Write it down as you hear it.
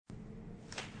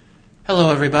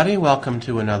Hello, everybody. Welcome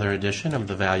to another edition of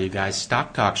the Value Guys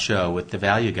Stock Talk Show with the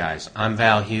Value Guys. I'm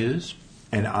Val Hughes.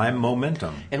 And I'm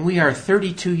Momentum. And we are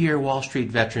 32-year Wall Street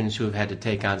veterans who have had to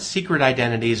take on secret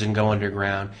identities and go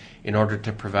underground in order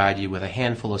to provide you with a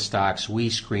handful of stocks we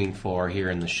screen for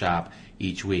here in the shop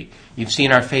each week. You've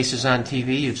seen our faces on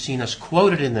TV, you've seen us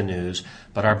quoted in the news,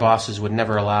 but our bosses would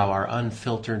never allow our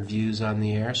unfiltered views on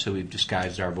the air, so we've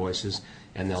disguised our voices,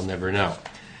 and they'll never know.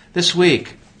 This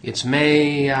week, it's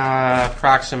May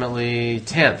approximately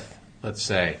 10th, let's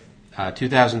say,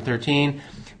 2013.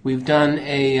 We've done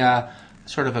a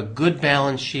sort of a good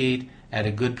balance sheet at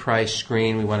a good price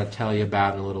screen we want to tell you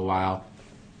about in a little while.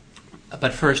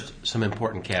 But first, some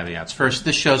important caveats. First,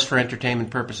 this show's for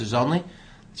entertainment purposes only.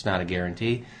 It's not a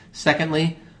guarantee.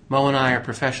 Secondly, Mo and I are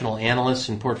professional analysts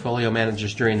and portfolio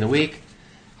managers during the week.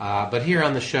 But here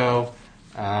on the show,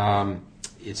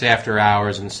 it's after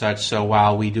hours and such, so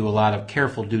while we do a lot of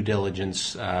careful due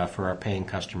diligence for our paying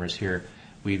customers here,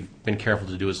 we've been careful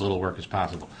to do as little work as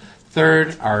possible.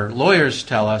 Third, our lawyers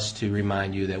tell us to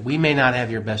remind you that we may not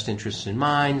have your best interests in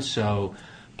mind, so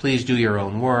please do your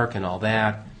own work and all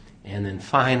that. And then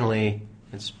finally,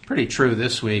 it's pretty true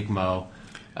this week, Mo.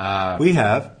 We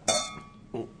have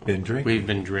been drinking. We've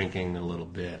been drinking a little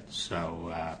bit.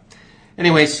 So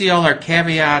anyway, see all our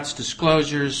caveats,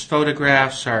 disclosures,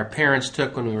 photographs our parents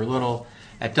took when we were little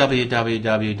at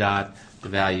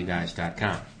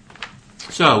www.thevalueguys.com.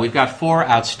 So we've got 4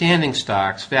 outstanding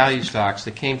stocks, value stocks,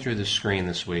 that came through the screen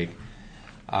this week.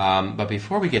 But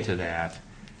before we get to that,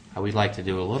 we'd like to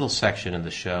do a little section of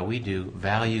the show. We do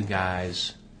Value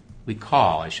Guys,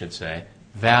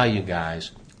 Value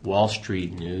Guys Wall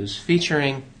Street News,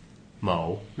 featuring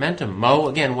Momentum. Mo,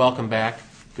 again, welcome back.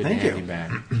 Good to have you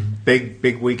back.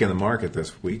 Big week in the market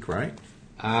this week, right?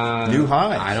 New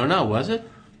highs. I don't know, was it?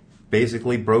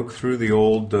 Basically broke through the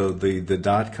old the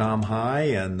dot-com high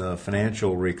and the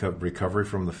financial recovery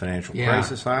from the financial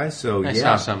crisis high. So I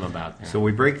saw something about that. So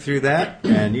we break through that,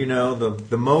 and you know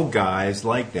the Mo guys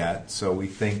like that. So we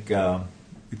think we're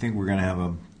going to have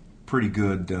a pretty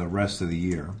good rest of the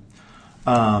year.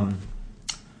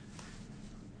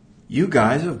 You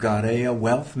guys have got a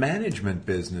wealth management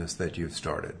business that you've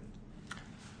started.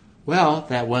 Well,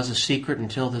 that was a secret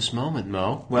until this moment,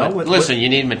 Mo. Well, listen, you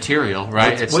need material,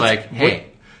 right? Is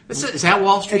that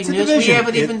Wall Street News? We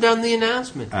haven't even done the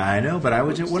announcement. I know, but I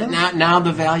was now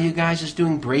the Value Guys is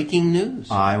doing breaking news.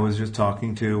 I was just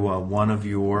talking to one of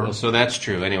your... Well, so that's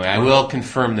true. Anyway, I will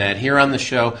confirm that here on the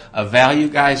show, a Value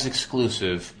Guys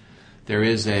exclusive. There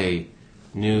is a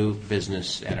new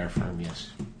business at our firm, yes.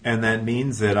 And that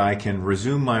means that I can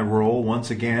resume my role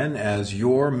once again as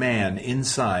your man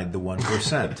inside the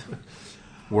 1%,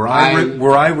 where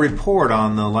I report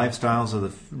on the lifestyles of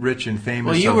the rich and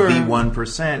famous of the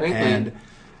 1%. And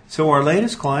so our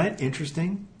latest client,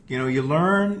 interesting. You know, you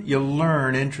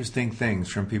learn interesting things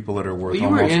from people that are worth almost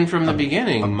almost you were in from the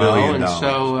beginning, $1 Mo, billion. And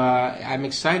so I'm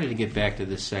excited to get back to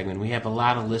this segment. We have a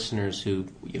lot of listeners who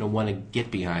want to get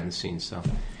behind the scenes. So,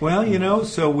 well,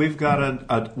 so we've got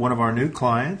one of our new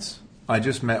clients. I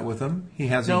just met with him. He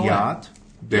has a yacht.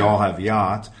 They all have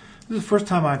yachts. This is the first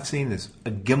time I've seen this,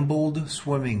 a gimbaled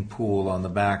swimming pool on the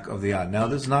back of the yacht. Now,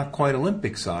 this is not quite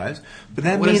Olympic size, but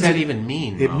what does that even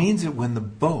mean? It means that when the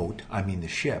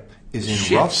ship, is in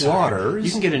rough waters...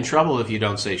 You can get in trouble if you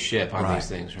don't say ship on these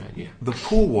things, right? Yeah. The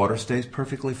pool water stays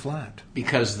perfectly flat.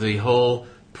 Because the whole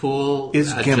pool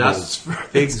is adjusts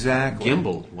gimbaled. Exactly.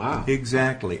 Gimbaled, wow.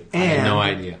 Exactly. I had no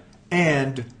idea.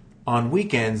 And on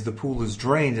weekends, the pool is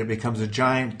drained and it becomes a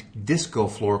giant disco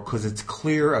floor because it's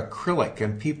clear acrylic,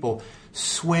 and people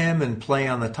swim and play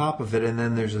on the top of it, and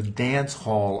then there's a dance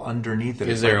hall underneath it.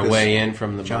 Is there a way in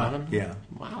from the bottom? Yeah.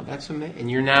 Wow, that's amazing.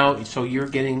 And you're hanging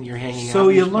out. So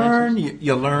you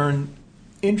learn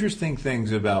interesting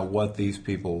things about what these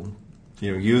people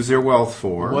use their wealth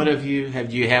for. What do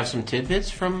you have some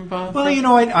tidbits from? Well,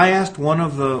 I asked one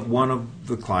of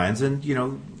the clients, and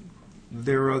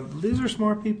these are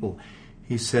smart people.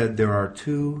 He said there are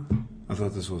two. I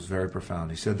thought this was very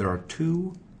profound. He said there are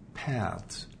 2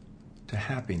 paths to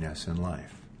happiness in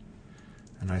life.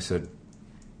 And I said,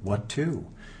 what 2?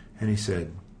 And he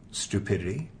said,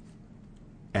 stupidity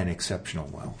and exceptional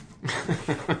wealth.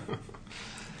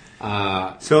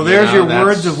 So there's your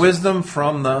words of wisdom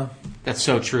from the... That's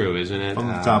so true, isn't it? From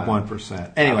the top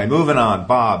 1%. Anyway, moving on.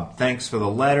 Bob, thanks for the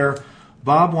letter.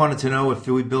 Bob wanted to know if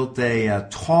we built a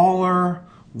taller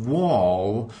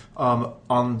wall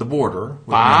on the border with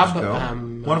Mexico.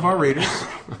 One of our readers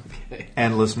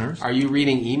and listeners. Are you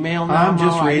reading email now? I'm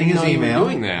just reading his email. You were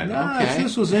doing that. No, okay.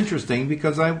 This was interesting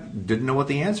because I didn't know what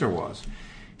the answer was.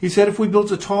 He said if we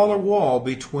built a taller wall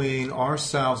between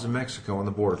ourselves and Mexico on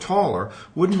the border,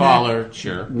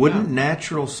 wouldn't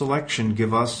natural selection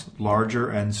give us larger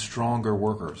and stronger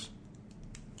workers?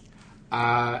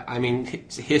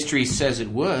 History says it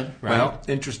would, right? Well,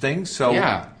 interesting. So,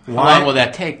 yeah. How long will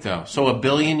that take, though? So 1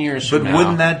 billion years from now,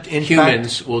 wouldn't that,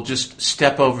 humans will just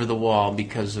step over the wall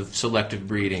because of selective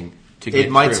breeding to get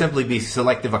It might through. simply be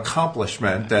selective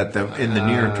accomplishment in the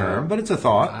near term, but it's a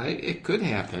thought. It could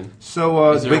happen.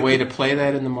 So, is there a way to play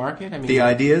that in the market? The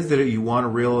idea is that you want a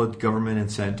real government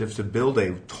incentive to build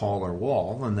a taller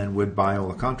wall, and then would buy all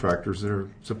the contractors that are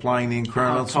supplying the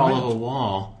incremental How tall of a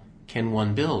wall can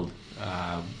one build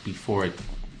before it,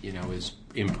 is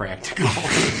impractical?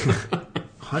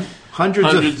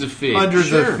 Hundreds of feet.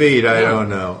 Hundreds of feet. I don't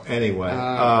know. Anyway,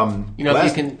 if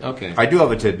you can. Okay, I do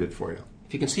have a tidbit for you.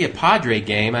 If you can see a Padre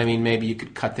game, maybe you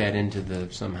could cut that into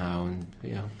somehow and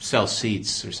sell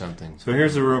seats or something. So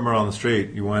here's the rumor on the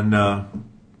street: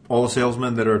 all the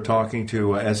salesmen that are talking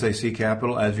to SAC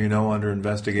Capital, as you know, under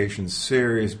investigation,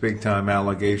 serious big-time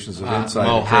allegations of insider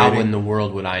trading. How in the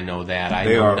world would I know that? I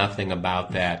know nothing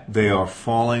about that. They are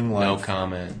falling like... No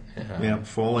comment. Yeah,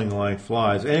 falling like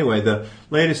flies. Anyway, the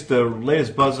latest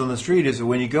buzz on the street is that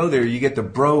when you go there, you get the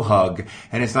bro hug,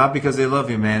 and it's not because they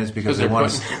love you, man. It's because they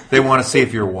want to see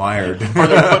if you're wired. Or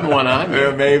they're putting one on you.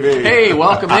 Yeah, maybe. Hey,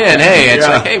 welcome in. Hey, it's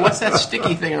like, hey, what's that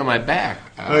sticky thing on my back?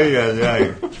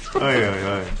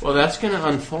 Well, that's going to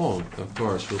unfold. Of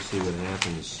course, we'll see what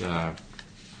happens.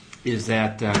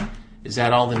 Is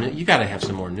that all the news? You got to have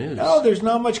some more news. Oh, there's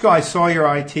not much. I saw your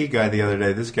IT guy the other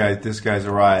day. This guy's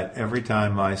a riot. Every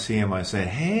time I see him, I say,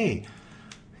 "Hey,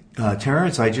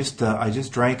 Terrence, I just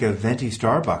drank a venti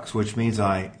Starbucks, which means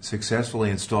I successfully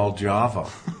installed Java."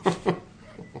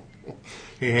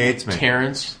 He hates me.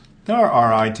 Terrence,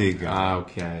 our IT guy.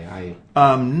 Okay,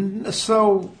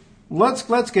 So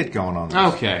let's get going on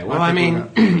this. Okay. Well,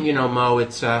 Mo,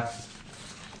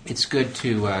 it's good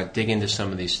to dig into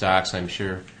some of these stocks. I'm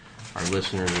sure our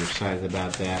listeners are excited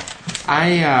about that.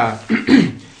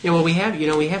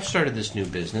 We have started this new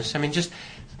business. Just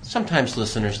sometimes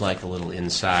listeners like a little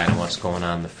insight on what's going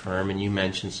on in the firm, and you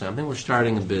mentioned something. We're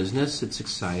starting a business. It's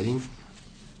exciting.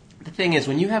 The thing is,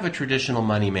 when you have a traditional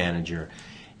money manager,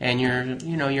 and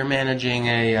you're managing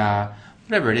a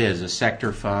whatever it is, a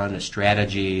sector fund, a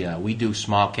strategy, we do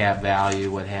small cap value,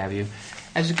 what have you.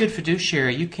 As a good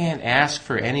fiduciary, you can't ask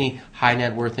for any high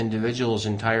net worth individual's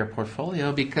entire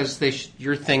portfolio because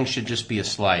your thing should just be a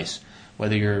slice,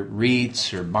 whether you're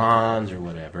REITs or bonds or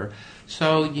whatever.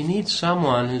 So you need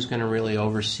someone who's going to really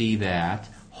oversee that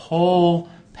whole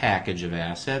package of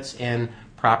assets and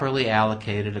properly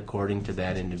allocate it according to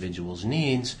that individual's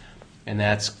needs, and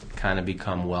that's kind of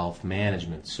become wealth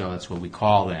management. So that's what we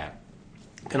call that.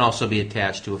 It can also be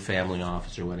attached to a family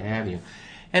office or what have you.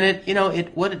 And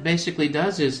what it basically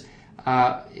does is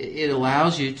it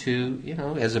allows you to,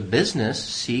 as a business,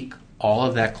 seek all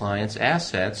of that client's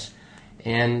assets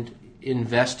and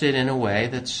invest it in a way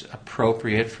that's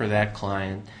appropriate for that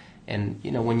client. And,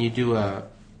 when you do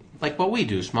like what we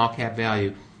do, small cap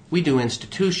value, we do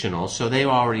institutional, so they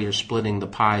already are splitting the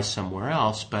pie somewhere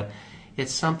else, but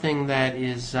it's something that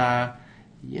is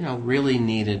really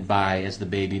needed as the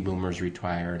baby boomers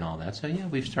retire and all that. So,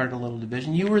 we've started a little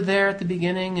division. You were there at the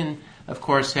beginning and, of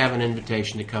course, have an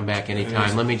invitation to come back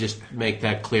anytime. Let me just make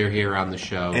that clear here on the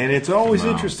show. And it's always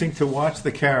interesting to watch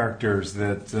the characters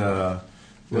that sort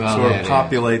of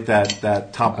populate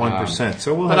that top 1%.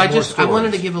 So we'll have more stories. I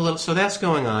wanted to give a little, so that's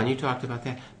going on. You talked about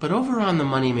that. But over on the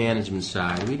money management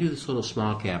side, we do this little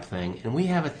small cap thing, and we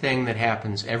have a thing that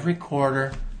happens every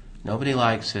quarter. Nobody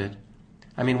likes it.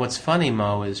 What's funny,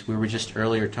 Mo, is we were just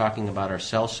earlier talking about our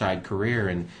sell-side career,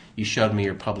 and you showed me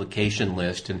your publication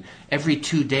list, and every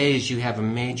 2 days you have a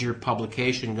major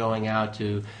publication going out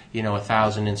to,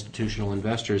 1,000 institutional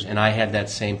investors, and I had that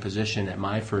same position at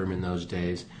my firm in those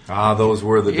days. Those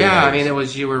were the days. Yeah,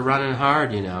 you were running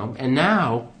hard, And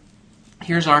now,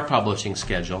 here's our publishing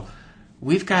schedule.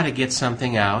 We've got to get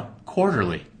something out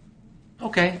quarterly.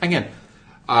 Okay, again,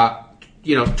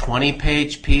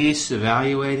 20-page piece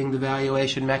evaluating the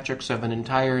valuation metrics of an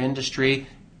entire industry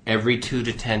every 2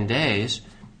 to 10 days,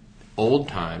 old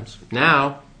times.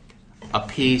 Now, a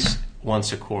piece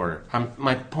once a quarter.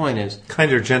 My point is...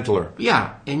 Kind of gentler.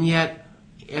 Yeah, and yet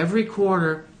every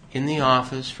quarter in the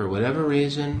office, for whatever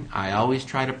reason, I always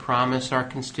try to promise our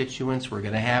constituents we're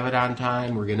going to have it on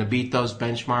time, we're going to beat those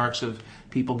benchmarks of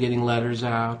people getting letters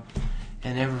out,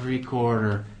 and every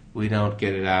quarter we don't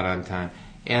get it out on time.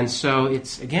 And so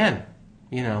it's, again,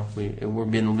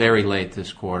 we've been very late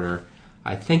this quarter.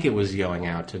 I think it was going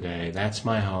out today. That's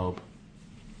my hope.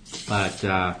 But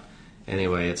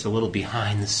anyway, it's a little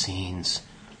behind the scenes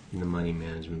in the money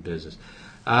management business.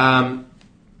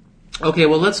 Okay,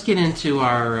 well, let's get into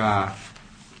our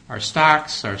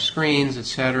stocks, our screens,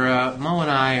 etc. Mo and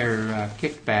I are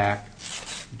kicked back,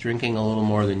 drinking a little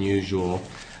more than usual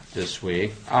this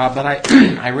week. But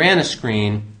I ran a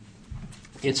screen.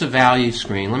 It's a value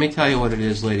screen. Let me tell you what it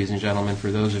is, ladies and gentlemen,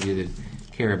 for those of you that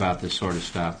care about this sort of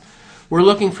stuff. We're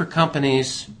looking for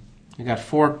companies. We got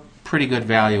 4 pretty good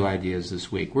value ideas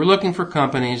this week. We're looking for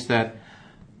companies that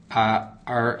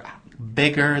are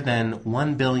bigger than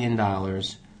 $1 billion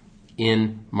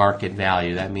in market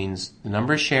value. That means the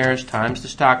number of shares times the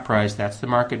stock price. That's the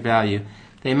market value.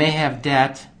 They may have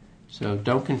debt, so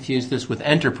don't confuse this with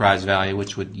enterprise value,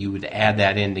 which you would add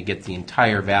that in to get the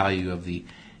entire value of the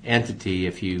entity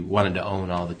if you wanted to own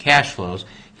all the cash flows.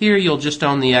 Here you'll just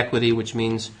own the equity, which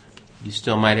means you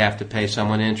still might have to pay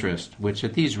someone interest, which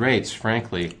at these rates,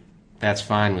 frankly, that's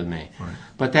fine with me. Right.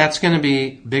 But that's going to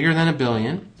be bigger than $1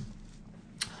 billion.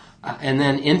 And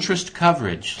then interest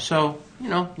coverage. So,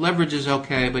 leverage is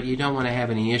okay, but you don't want to have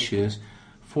any issues.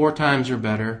 4 times or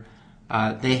better.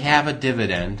 They have a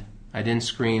dividend. I didn't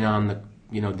screen on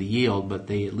the yield, but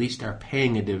they at least are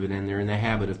paying a dividend. They're in the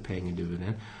habit of paying a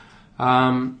dividend.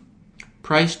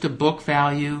 Price to book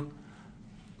value,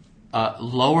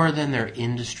 lower than their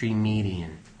industry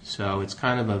median. So it's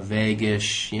kind of a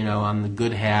vague-ish, on the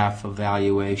good half of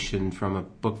valuation from a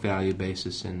book value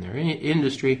basis in their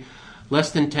industry.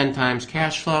 Less than 10 times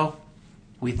cash flow.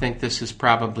 We think this is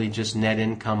probably just net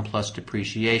income plus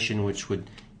depreciation, which would,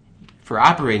 for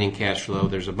operating cash flow,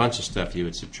 there's a bunch of stuff you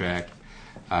would subtract,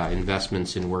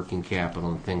 investments in working capital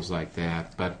and things like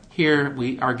that. But here,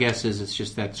 our guess is it's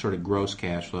just that sort of gross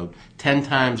cash flow, 10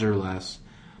 times or less.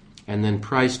 And then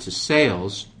price to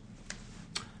sales,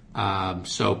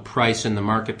 so price in the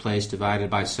marketplace divided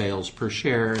by sales per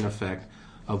share, in effect,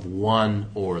 of 1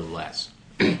 or less.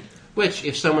 Which,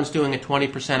 if someone's doing a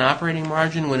 20% operating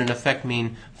margin, would in effect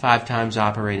mean 5 times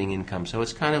operating income. So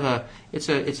it's kind of it's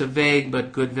a vague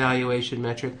but good valuation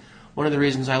metric. One of the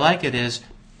reasons I like it is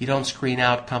you don't screen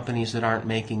out companies that aren't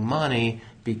making money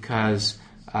because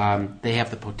they have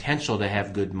the potential to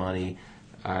have good money,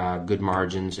 good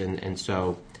margins, and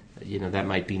so that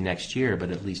might be next year,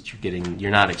 but at least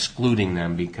you're not excluding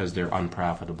them because they're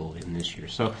unprofitable in this year.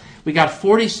 So we got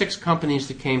 46 companies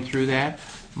that came through that.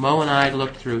 Mo and I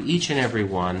looked through each and every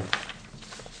one,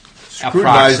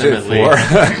 approximately,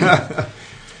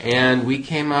 and we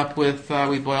came up with,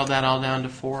 we boiled that all down to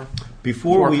four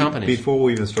companies. Before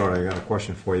we even start, I got a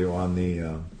question for you on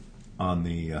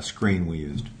the screen we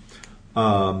used.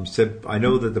 Said, I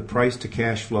know that the price to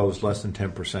cash flow is less than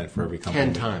 10% for every company.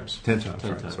 10 times. 10 times,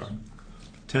 right, sorry.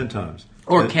 10 times.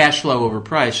 Or cash flow over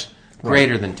price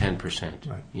greater than 10%.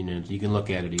 Right. You can look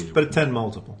at it either way. But a 10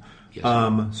 multiple. Yes.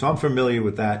 So I'm familiar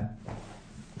with that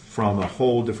from a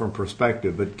whole different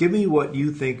perspective. But give me what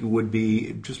you think would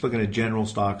be, just looking at general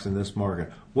stocks in this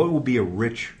market, what would be a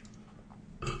rich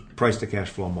price to cash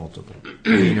flow multiple? I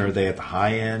mean, are they at the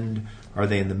high end? Are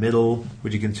they in the middle?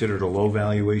 Would you consider it a low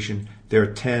valuation? There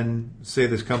are 10, say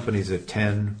this company's at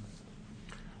 10.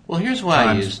 Well, here's why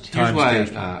I used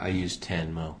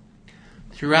 10, Mo.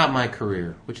 Throughout my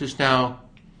career, which is now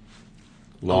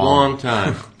a long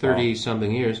time, 30-something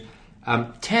years,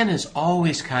 10 has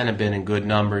always kind of been a good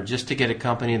number just to get a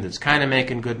company that's kind of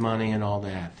making good money and all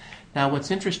that. Now,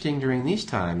 what's interesting during these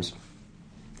times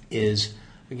is,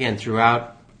 again,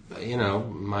 throughout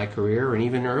my career and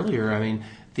even earlier, I mean,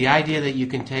 the idea that you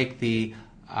can take the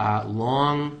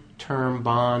long-term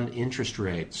bond interest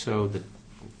rate, so that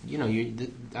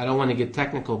I don't want to get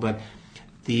technical, but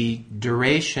the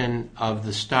duration of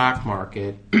the stock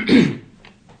market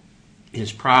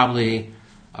is probably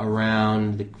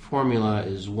around, the formula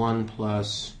is 1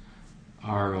 plus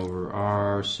R over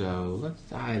R, so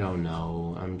I don't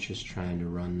know, I'm just trying to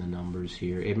run the numbers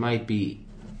here. It might be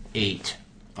 8,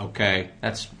 okay?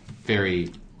 That's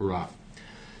very rough.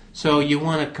 So you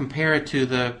want to compare it to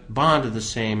the bond of the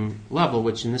same level,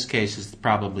 which in this case is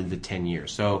probably the 10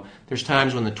 years. So there's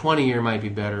times when the 20-year might be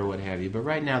better or what have you, but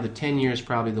right now the 10-year is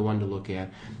probably the one to look at.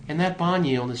 And that bond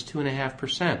yield is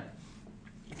 2.5%.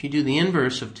 If you do the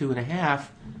inverse of 2.5,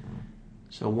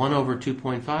 so 1 over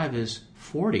 2.5 is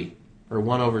 40, or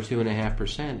 1 over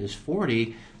 2.5% is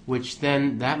 40, which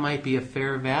then that might be a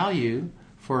fair value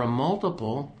for a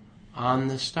multiple on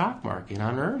the stock market,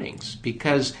 on earnings,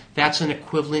 because that's an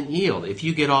equivalent yield. If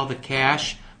you get all the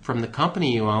cash from the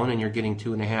company you own and you're getting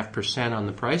 2.5% on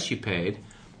the price you paid,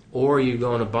 or you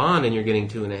go in a bond and you're getting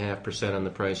 2.5% on the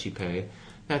price you paid,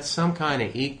 that's some kind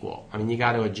of equal. I mean, you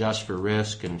got to adjust for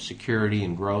risk and security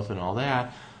and growth and all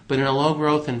that, but in a low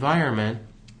growth environment,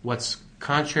 what's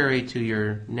contrary to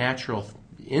your natural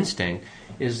instinct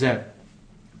is that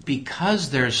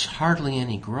because there's hardly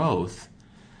any growth,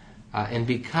 and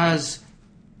because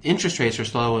interest rates are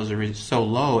so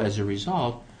low as a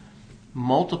result,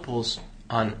 multiples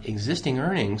on existing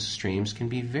earnings streams can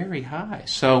be very high.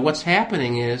 So what's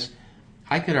happening is,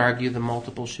 I could argue the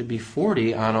multiple should be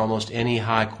 40 on almost any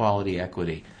high-quality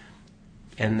equity.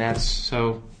 And that's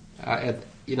so, at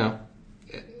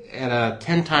a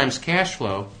 10 times cash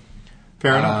flow,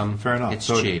 fair enough. It's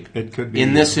so cheap. It could be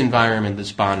in this environment,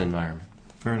 this bond environment.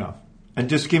 Fair enough. And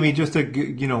just give me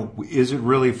is it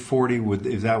really 40?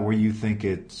 Is that where you think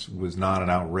it was not an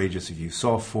outrageous? If you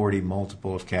saw 40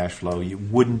 multiple of cash flow, you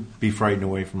wouldn't be frightened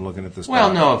away from looking at this?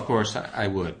 Well, no, of course I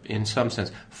would, in some sense.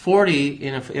 40,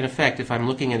 in effect, if I'm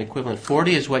looking at equivalent,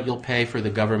 40 is what you'll pay for the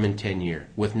government 10-year,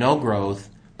 with no growth,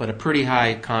 but a pretty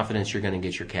high confidence you're going to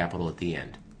get your capital at the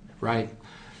end, right?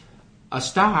 A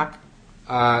stock,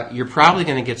 you're probably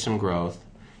going to get some growth.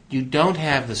 You don't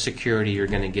have the security you're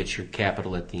going to get your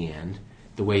capital at the end,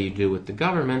 the way you do with the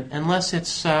government, unless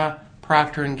it's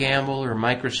Procter & Gamble or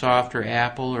Microsoft or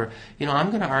Apple. Or, I'm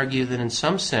going to argue that in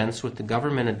some sense, with the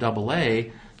government at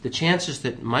AA, the chances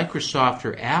that Microsoft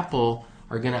or Apple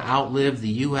are going to outlive the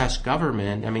U.S.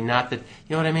 government, not that,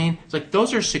 you know what I mean? It's like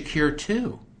those are secure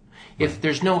too. If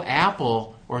there's no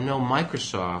Apple or no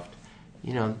Microsoft,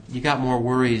 you got more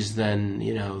worries than,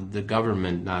 the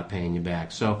government not paying you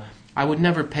back. So I would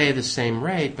never pay the same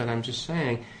rate, but I'm just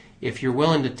saying, if you're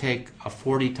willing to take a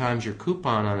 40 times your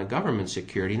coupon on a government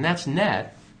security, and that's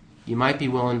net, you might be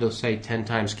willing to say 10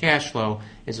 times cash flow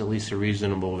is at least a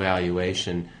reasonable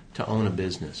valuation to own a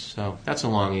business. So that's a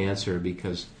long answer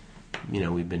because,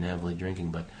 we've been heavily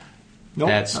drinking, but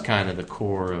that's kind of the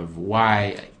core of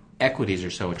why equities are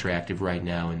so attractive right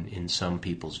now in some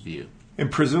people's view. And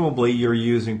presumably you're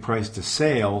using price to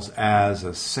sales as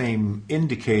a same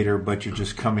indicator, but you're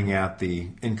just coming at the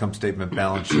income statement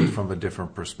balance sheet from a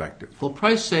different perspective. Well,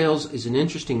 price sales is an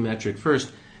interesting metric.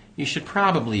 First, you should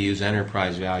probably use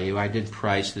enterprise value. I did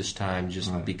price this time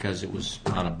just because it was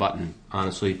on a button,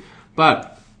 honestly.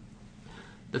 But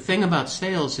the thing about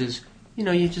sales is,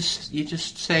 you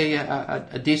just say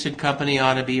a decent company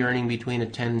ought to be earning between a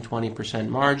 10 and 20%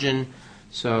 margin.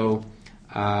 So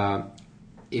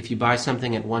if you buy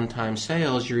something at 1 time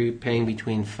sales, you're paying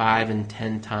between 5 and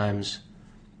 10 times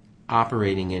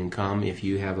operating income if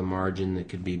you have a margin that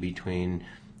could be between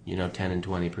 10 and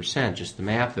 20%, just the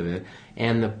math of it.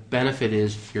 And the benefit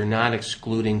is you're not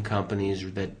excluding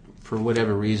companies that, for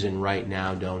whatever reason, right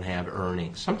now don't have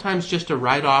earnings. Sometimes just a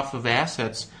write-off of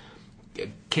assets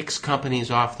kicks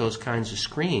companies off those kinds of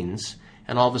screens,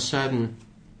 and all of a sudden,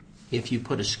 if you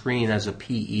put a screen as a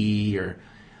PE or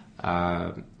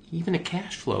even a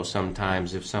cash flow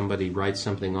sometimes, if somebody writes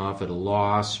something off at a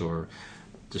loss or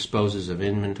disposes of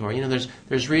inventory,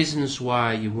 there's reasons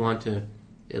why you want to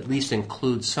at least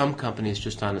include some companies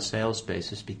just on a sales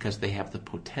basis because they have the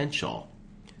potential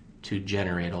to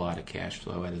generate a lot of cash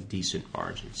flow at a decent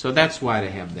margin. So that's why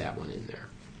they have that one in there.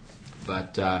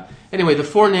 But anyway, the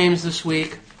 4 names this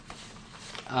week,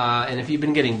 and if you've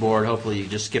been getting bored, hopefully you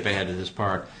just skip ahead to this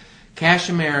part. Cash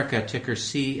America, ticker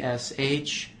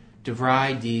CSH,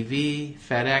 DeVry, DV,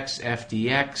 FedEx,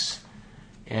 FDX,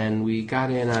 and we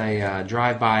got in a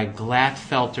drive-by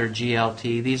Glatfelter,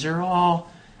 GLT. These are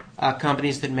all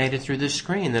companies that made it through this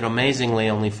screen that amazingly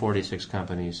only 46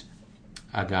 companies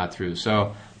got through. So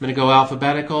I'm going to go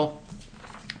alphabetical.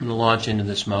 I'm going to launch into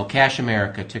this mo. Cash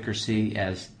America, ticker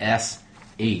CSH.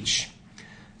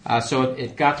 So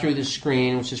it got through this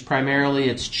screen, which is primarily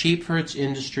it's cheap for its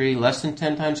industry, less than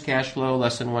 10 times cash flow,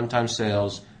 less than 1 time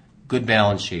sales, good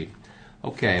balance sheet.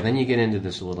 Okay, then you get into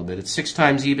this a little bit. It's 6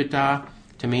 times EBITDA.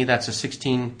 To me, that's a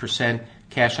 16%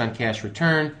 cash-on-cash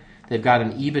return. They've got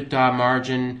an EBITDA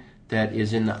margin that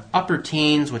is in the upper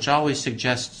teens, which always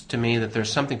suggests to me that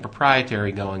there's something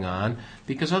proprietary going on,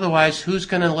 because otherwise, who's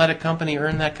going to let a company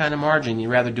earn that kind of margin? You'd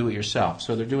rather do it yourself.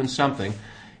 So they're doing something.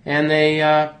 And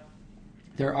their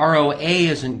ROA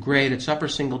isn't great. It's upper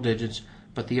single digits,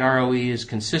 but the ROE is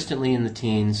consistently in the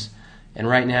teens. And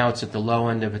right now it's at the low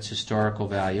end of its historical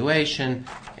valuation.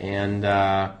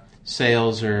 And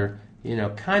sales are,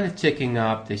 kind of ticking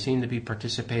up. They seem to be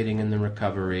participating in the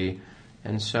recovery.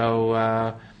 And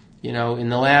so, in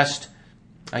the last,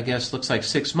 I guess, looks like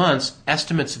 6 months,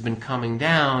 estimates have been coming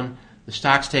down. The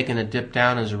stock's taken a dip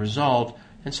down as a result.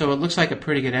 And so it looks like a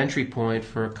pretty good entry point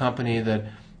for a company that,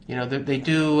 they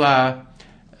do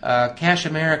Cash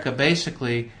America.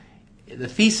 Basically, the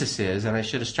thesis is, and I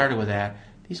should have started with that,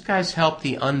 these guys help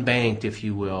the unbanked, if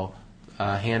you will,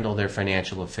 handle their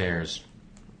financial affairs.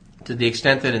 to the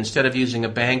extent that instead of using a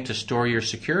bank to store your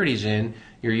securities in,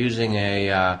 you're using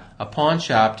a pawn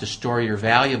shop to store your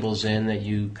valuables in, that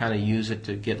you kind of use it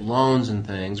to get loans and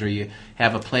things, or you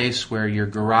have a place where your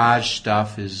garage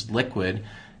stuff is liquid.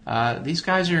 These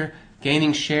guys are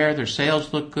gaining share. Their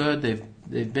sales look good.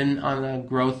 They've been on a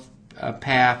growth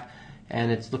path,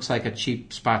 and it looks like a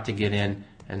cheap spot to get in.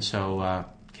 And so,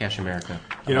 Cash America.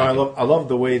 I love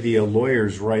the way the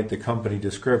lawyers write the company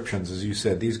descriptions. As you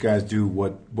said, these guys do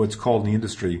what's called in the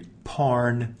industry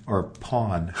pawn,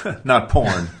 not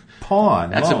porn.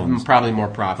 Pawn. That's probably more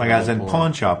profitable. Like as in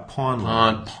pawn shop, pawn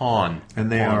loans. Pawn.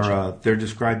 And they're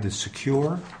described as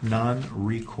secure,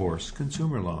 non-recourse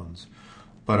consumer loans.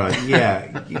 But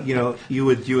you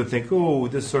would think, oh,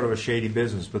 this is sort of a shady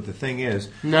business. But the thing is,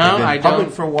 no, they've been I public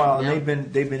don't. for a while, Yeah.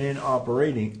 and they've been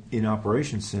in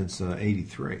operation since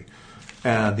 '83.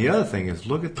 The other thing is, if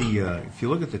you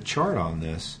look at the chart on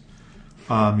this,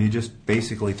 you just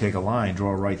basically take a line,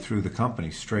 draw right through the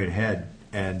company straight ahead,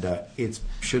 and it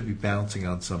should be bouncing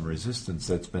on some resistance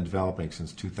that's been developing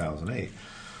since 2008.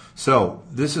 So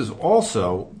this is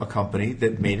also a company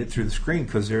that made it through the screen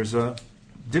because there's a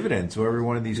dividend. So every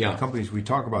one of these companies we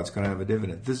talk about is going to have a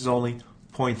dividend. This is only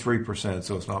 0.3%,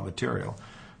 so it's not material.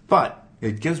 But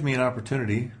it gives me an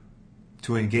opportunity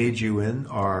to engage you in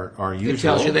our usual. It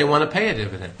tells you they want to pay a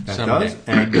dividend That someday. does.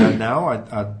 And now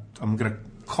I'm going to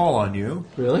call on you.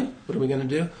 Really? What are we going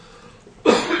to do?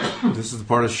 This is the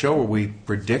part of the show where we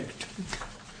predict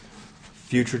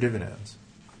future dividends.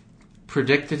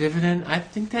 Predict the dividend? I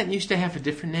think that used to have a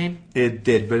different name. It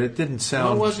did, but it didn't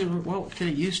sound... What did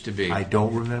it used to be? I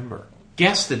don't remember.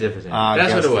 Guess the dividend.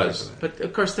 That's what it was. But,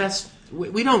 of course,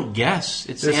 we don't guess.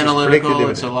 It's This analytical.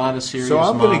 It's a lot of serious So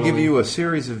I'm going to give modeling. you a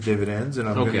series of dividends, and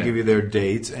I'm going to give you their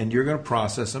dates, and you're going to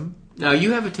process them. Now,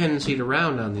 you have a tendency to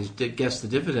round on these, guess the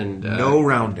dividend. No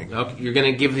rounding. Okay, you're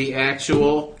going to give the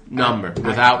actual number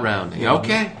without rounding.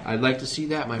 Okay, I'd like to see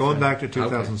that, my Going friend. back to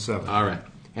 2007. Okay. All right.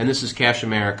 And this is Cash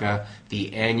America,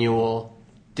 the annual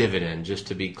dividend, just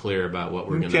to be clear about what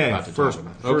we're going to talk about.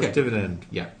 First dividend.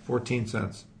 Yeah. 14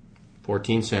 cents.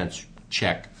 14 cents.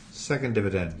 Check. Second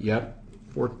dividend. Yep.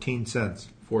 14 cents.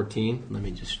 14. Let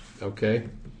me just, okay.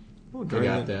 I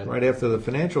got that. Right after the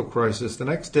financial crisis, the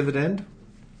next dividend,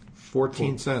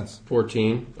 14 cents.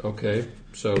 14. Okay.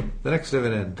 So, The next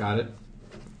dividend, got it.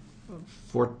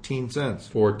 14 cents.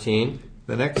 14.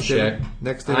 The next Check.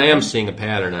 Next I dividend. am seeing a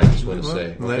pattern, I just want to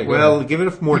say. Okay, Well, give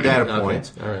it more data okay.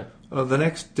 points. All right. The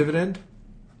next dividend,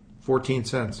 14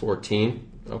 cents. 14.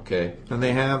 Okay. And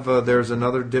they have, there's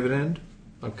another dividend.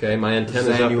 Okay, my This is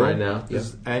antenna's up annual. right now. This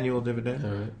is annual dividend.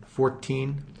 All right.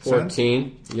 14 cents.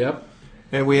 14. Yep.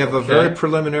 And we have a very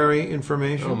preliminary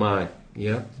information Oh, my.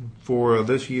 Yep. for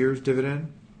this year's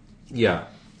dividend, Yeah.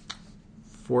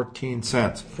 14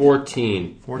 cents.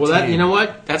 14. 14. Well, you know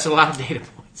what? That's a lot of data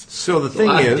points. So the That's a thing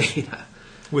lot of is, data.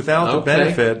 without the Okay.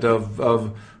 benefit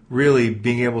of really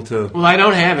being able to, Well, I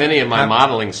don't have any of my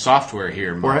modeling software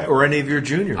here, Mark. or any of your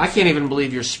juniors. I can't even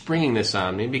believe you're springing this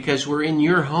on me because we're in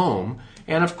your home,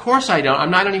 and of course I don't. I'm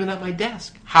not even at my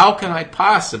desk. How can I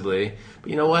possibly? But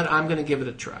you know what? I'm going to give it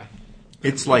a try.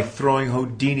 It's like throwing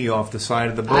Houdini off the side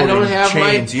of the boat I don't in have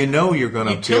chains. my You know you're going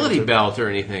to utility belt or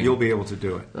anything. You'll be able to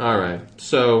do it. All right.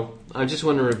 So I just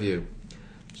want to review.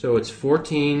 So it's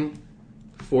 14,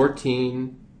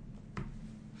 14,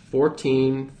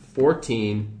 14,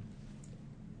 14,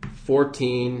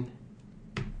 14,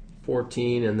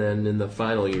 14, and then in the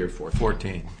final year, 14.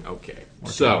 14. Okay.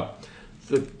 So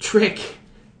the trick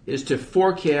is to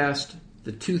forecast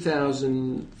the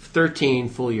 2013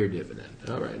 full year dividend.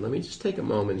 All right, let me just take a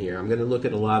moment here. I'm going to look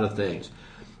at a lot of things.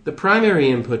 The primary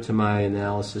input to my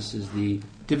analysis is the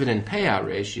dividend payout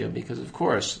ratio because, of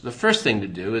course, the first thing to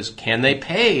do is can they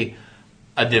pay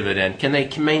a dividend? Can they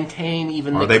maintain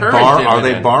even the current dividend? Are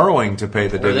they borrowing to pay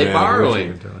the Are dividend? they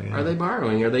borrowing? Yeah. Are they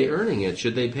borrowing? Are they earning it?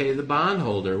 Should they pay the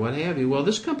bondholder? What have you? Well,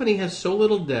 this company has so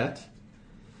little debt.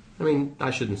 I mean, I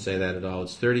shouldn't say that at all.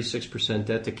 It's 36%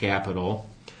 debt to capital.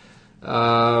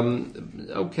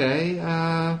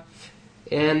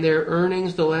 And their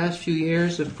earnings the last few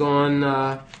years have gone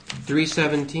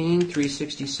 317,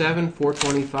 367,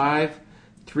 425,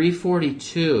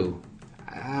 342.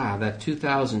 That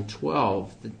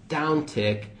 2012, the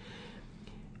downtick.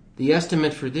 The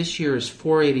estimate for this year is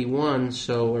 481,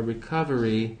 so a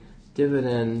recovery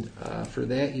dividend for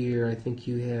that year I think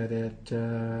you had at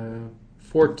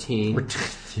 14.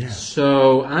 Yeah.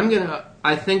 So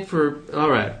all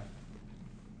right,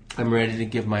 I'm ready to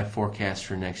give my forecast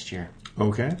for next year.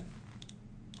 Okay.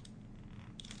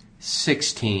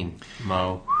 16,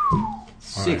 Mo.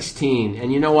 16.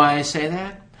 And you know why I say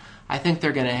that? I think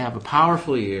they're going to have a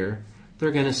powerful year.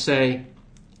 They're going to say,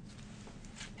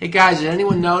 hey guys, did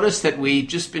anyone notice that we've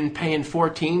just been paying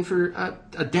 14 for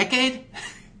a decade?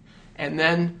 And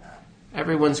then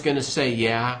everyone's going to say,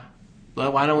 yeah.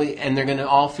 Well, why don't we? And they're going to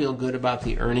all feel good about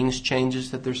the earnings changes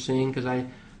that they're seeing, because I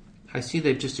see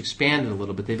they've just expanded a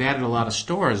little bit. They've added a lot of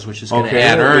stores, which is going to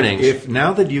add earnings. If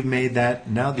now that you've made that,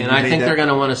 I think they're going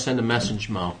to want to send a message,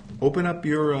 Mo. Open up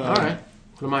your all right.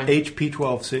 What am I?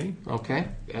 HP12C. Okay,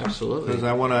 absolutely. Because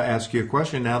I want to ask you a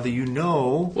question now that you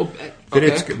know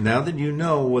now that you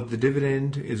know what the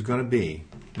dividend is going to be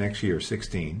next year,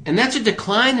 16. And that's a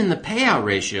decline in the payout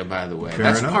ratio, by the way.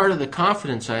 That's part of the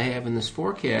confidence I have in this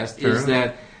forecast is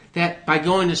that by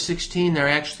going to 16, they're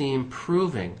actually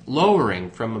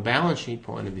lowering from a balance sheet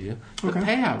point of view, the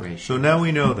payout ratio. So now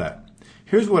we know that.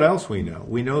 Here's what else we know.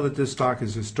 We know that this stock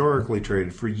has historically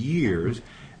traded for years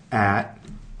at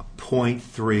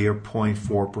 0.3 or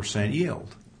 0.4%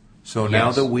 yield. So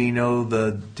now that we know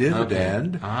the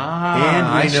dividend,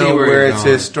 and we know where it's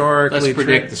historically traded. Let's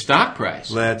predict the stock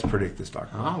price. Let's predict the stock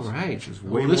price. All right. Which is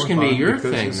way this more can fun be your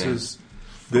because thing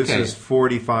this is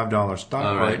 $45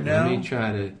 stock right now. Let me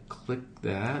try to click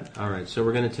that. All right. So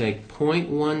we're going to take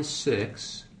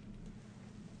 0.16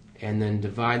 and then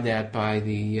divide that by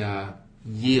the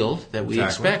yield that we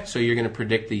expect. So you're going to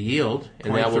predict the yield.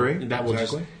 And 0.3? That will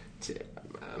just...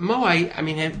 Mo, I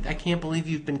can't believe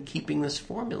you've been keeping this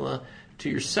formula to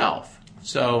yourself.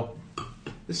 So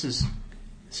this is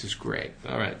great.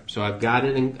 All right, so I've got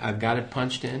it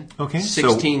punched in. Okay,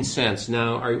 16 cents.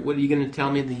 Now, what are you going to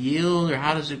tell me the yield, or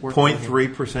how does it work?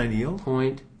 0.3% yield.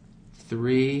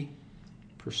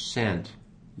 0.3%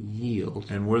 yield.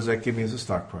 And what does that give me as a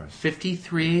stock price?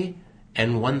 53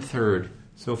 1/3.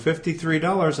 So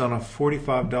 $53 on a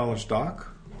 $45 stock.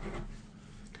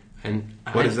 And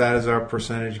what is that as our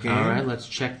percentage gain? All right, let's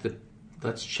check the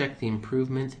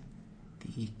improvement.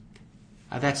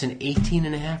 That's an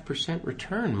 18.5%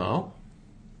 return, Mo.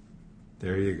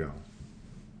 There you go.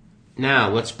 Now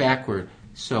let's backward.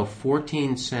 So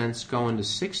 14 cents going to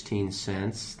 16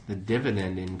 cents, the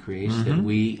dividend increase that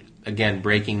we, again,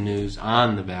 breaking news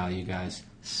on the Value Guys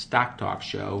Stock Talk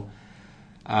show.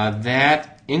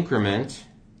 That increment,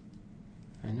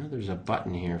 I know there's a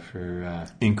button here for...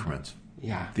 increments.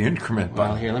 Yeah. The increment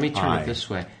button. Well, here, let me turn it this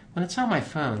way. When it's on my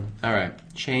phone. All right.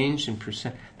 Change in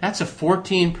percent. That's a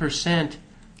 14%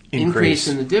 increase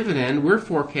in the dividend. We're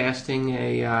forecasting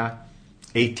a...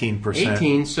 18%.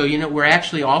 18, so we're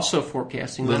actually also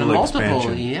forecasting a multiple.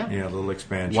 Expansion. Yeah, a little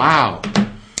expansion. Wow.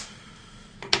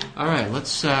 All right,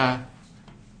 let's... I'm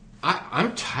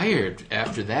tired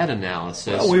after that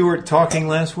analysis. Well, we were talking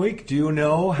last week. Do you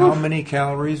know how many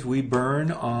calories we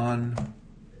burn on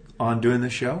doing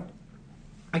the show?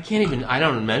 I can't even... I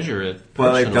don't measure it personally.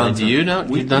 Well, they've done Do you know?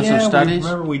 You've done some studies?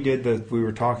 Remember we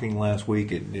were talking last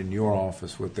week in your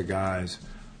office with the guys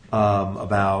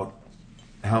about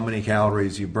how many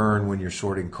calories you burn when you're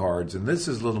sorting cards, and this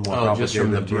is a little more complicated. Just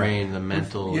from the brain, the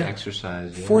mental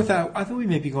exercise. Yeah. 4,000. I thought we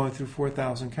may be going through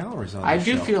 4,000 calories on. I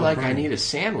do feel like I need a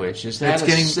sandwich. Is that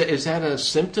a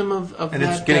symptom of and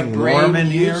that? It's getting brain warm in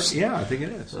here. use? Yeah, I think it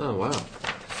is. Oh wow!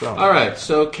 So. All right,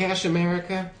 so Cash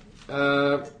America,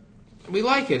 we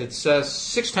like it. It's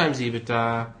 6 times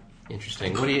EBITDA.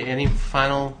 Interesting. What do you? Any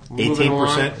final?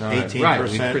 18%. 18%. Right,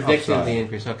 we predicted upside. the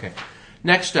increase. Okay.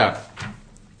 Next up.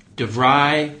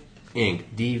 DeVry Inc.,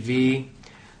 DV.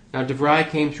 Now, DeVry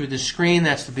came through the screen.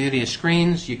 That's the beauty of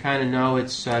screens. You kind of know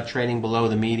it's trading below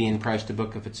the median price to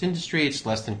book of its industry. It's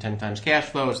less than 10 times cash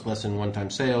flow. It's less than 1 time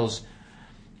sales.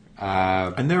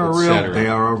 And they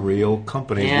are a real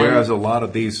company. Whereas a lot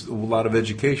of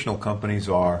educational companies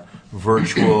are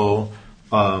virtual.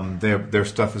 Their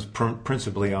stuff is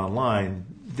principally online.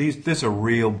 This is a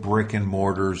real brick and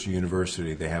mortars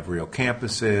university. They have real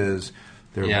campuses.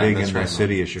 They're big in the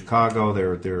city of Chicago.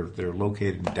 They're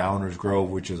located in Downers Grove,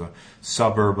 which is a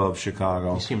suburb of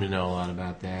Chicago. You seem to know a lot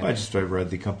about that. I read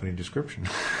the company description.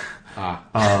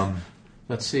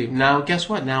 Let's see. Now, guess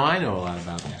what? Now I know a lot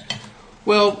about that.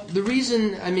 Well, the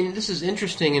reason, this is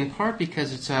interesting in part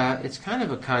because it's kind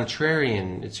of a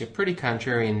contrarian. It's a pretty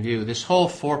contrarian view. This whole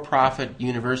for-profit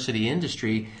university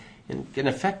industry, in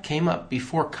effect, came up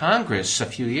before Congress a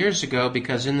few years ago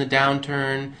because in the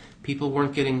downturn, people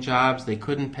weren't getting jobs, they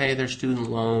couldn't pay their student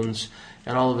loans,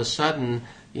 and all of a sudden,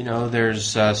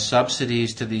 there's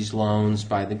subsidies to these loans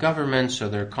by the government, so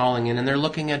they're calling in and they're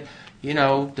looking at,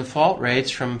 default rates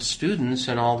from students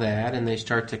and all that, and they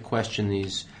start to question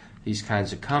these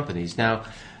kinds of companies. Now,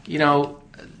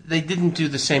 they didn't do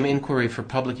the same inquiry for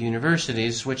public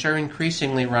universities, which are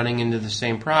increasingly running into the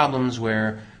same problems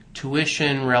where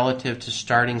tuition relative to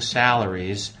starting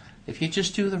salaries if you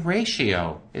just do the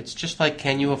ratio, it's just like,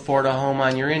 can you afford a home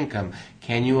on your income?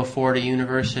 Can you afford a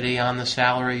university on the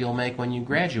salary you'll make when you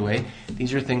graduate?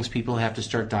 These are things people have to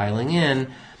start dialing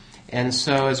in. And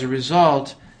so as a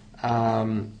result,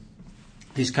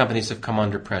 these companies have come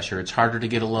under pressure. It's harder to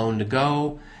get a loan to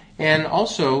go. And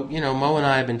also, Mo and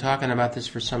I have been talking about this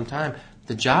for some time.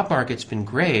 The job market's been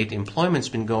great, employment's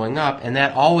been going up, and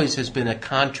that always has been a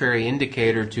contrary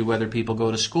indicator to whether people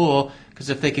go to school, because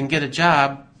if they can get a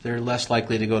job, they're less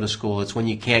likely to go to school. It's when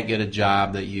you can't get a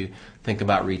job that you think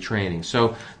about retraining.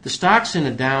 So the stock's in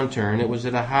a downturn. It was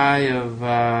at a high of,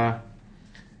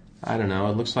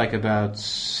 it looks like about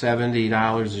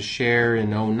 $70 a share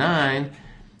in '09.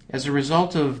 As a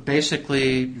result of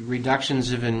basically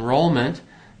reductions of enrollment,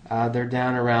 they're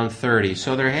down around 30.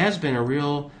 So there has been a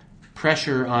real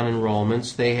pressure on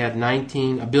enrollments. They had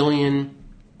 $1.9 billion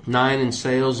in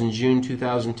sales in June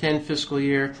 2010 fiscal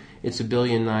year. It's $1.9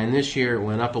 billion this year. It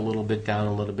went up a little bit, down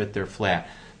a little bit. They're flat.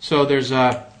 So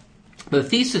the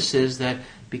thesis is that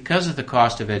because of the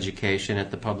cost of education at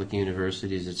the public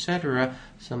universities, etc.,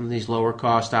 some of these lower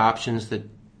cost options that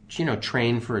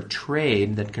train for a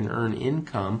trade that can earn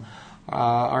income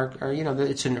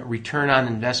it's a return on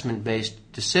investment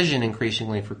based decision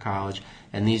increasingly for college,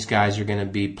 and these guys are going to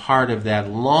be part of that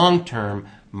long term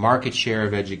market share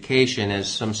of education as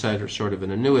some sort of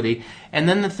an annuity. And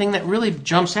then the thing that really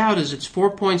jumps out is it's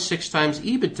 4.6 times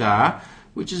EBITDA,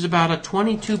 which is about a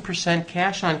 22%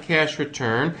 cash on cash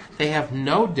return. They have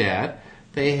no debt.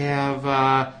 They have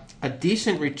a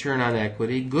decent return on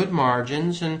equity, good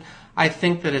margins, and I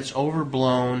think that it's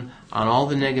overblown on all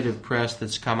the negative press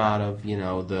that's come out of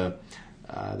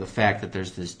the fact that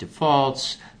there's this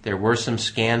defaults. There were some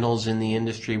scandals in the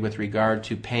industry with regard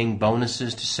to paying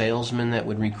bonuses to salesmen that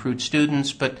would recruit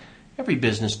students, but every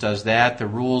business does that. The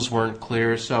rules weren't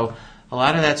clear, so a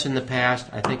lot of that's in the past.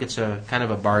 I think it's a kind of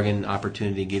a bargain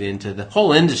opportunity to get into the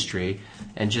whole industry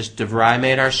and just DeVry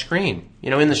made our screen.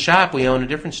 In the shop we own a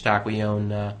different stock. We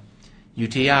own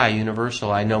UTI,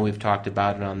 Universal. I know we've talked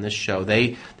about it on this show.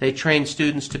 They train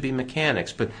students to be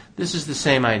mechanics, but this is the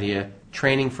same idea,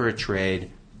 training for a trade,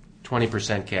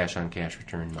 20% cash on cash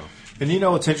return, Mo. And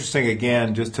it's interesting,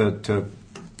 again, just to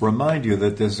remind you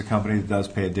that this is a company that does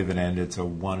pay a dividend. It's a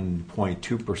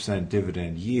 1.2%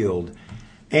 dividend yield.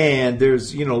 And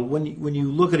there's, when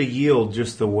you look at a yield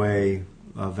just the way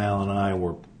Val and I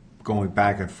were going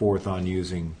back and forth on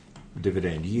using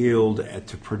dividend yield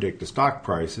to predict the stock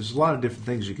price, there's a lot of different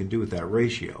things you can do with that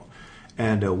ratio.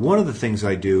 And one of the things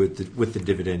I do with the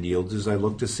dividend yields is I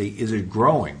look to see, is it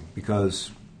growing?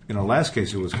 Because in our last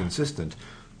case it was consistent.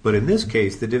 But in this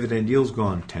case, the dividend yield's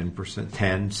gone 10%,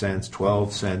 10 cents,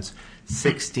 12 cents,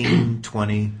 16,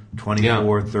 20,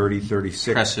 24, 30, 36.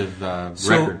 Impressive so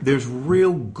record. There's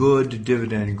real good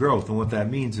dividend growth. And what that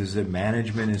means is that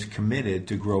management is committed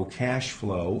to grow cash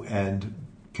flow and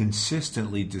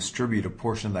consistently distribute a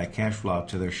portion of that cash flow out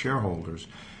to their shareholders.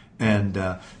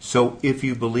 And so if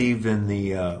you believe in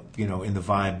the in the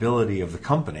viability of the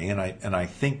company, and I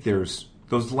think those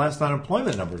last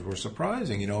unemployment numbers were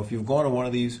surprising. If you've gone to one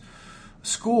of these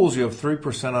schools, you have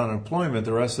 3% unemployment.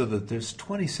 The rest of there's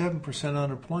 27%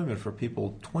 unemployment for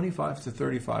people 25 to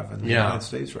 35 in the United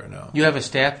States right now. You have a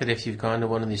stat that if you've gone to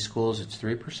one of these schools, it's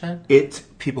 3%? It's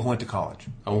people who went to college.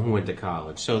 Oh, who went to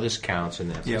college. So this counts in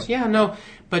that sense. Yep. Yeah, no,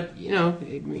 but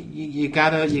you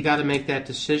gotta make that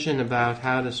decision about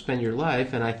how to spend your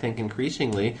life, and I think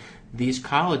increasingly these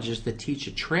colleges that teach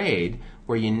a trade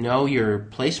where your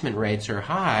placement rates are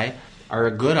high are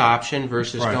a good option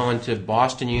versus going to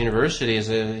Boston University as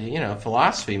a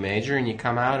philosophy major, and you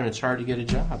come out and it's hard to get a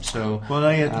job. So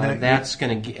that's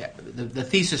going to the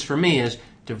thesis for me is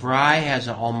DeVry has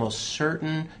an almost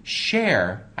certain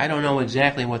share. I don't know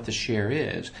exactly what the share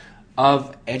is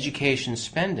of education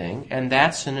spending, and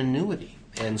that's an annuity.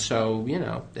 And so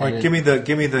give me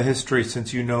the history,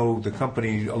 since you know the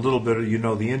company a little bit, you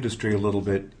know the industry a little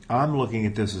bit. I'm looking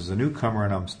at this as a newcomer,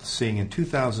 and I'm seeing in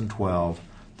 2012.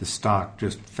 The stock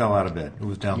just fell out of bed. It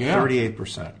was down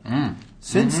 38%.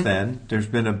 Since then, there's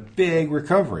been a big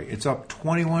recovery. It's up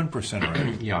 21%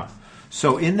 already. Yeah.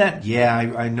 So in that,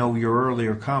 I know your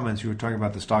earlier comments, you were talking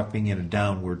about the stock being in a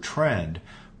downward trend,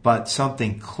 but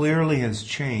something clearly has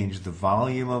changed. The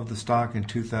volume of the stock in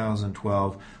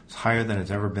 2012 was higher than it's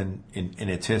ever been in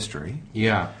its history.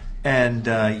 Yeah. And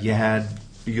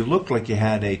you looked like you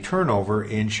had a turnover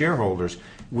in shareholders,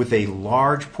 with a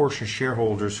large portion of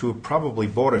shareholders who have probably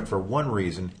bought it for one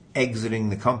reason, exiting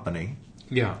the company,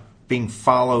 being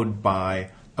followed by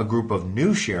a group of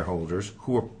new shareholders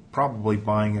who are probably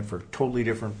buying it for a totally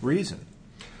different reason.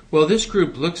 Well, this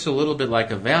group looks a little bit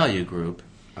like a value group.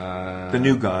 The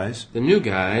new guys.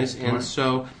 And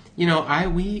so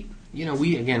we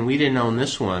didn't own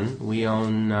this one. We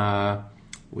own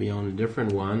a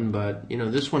different one, but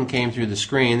this one came through the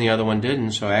screen. The other one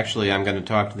didn't. So actually, I'm going to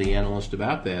talk to the analyst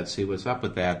about that, see what's up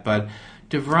with that. But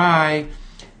DeVry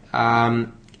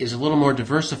is a little more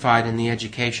diversified in the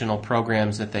educational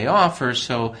programs that they offer.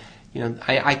 So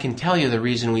I can tell you the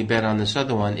reason we bet on this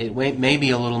other one. It may be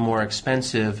a little more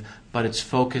expensive, but it's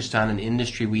focused on an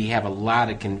industry we have a lot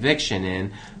of conviction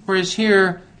in. Whereas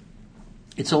here,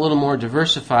 it's a little more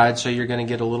diversified, so you're going to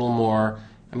get a little more.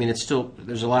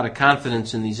 There's a lot of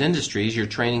confidence in these industries. You're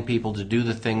training people to do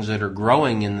the things that are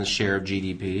growing in the share of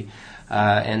GDP,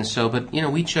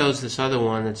 we chose this other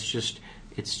one that's just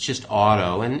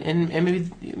auto, and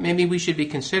maybe we should be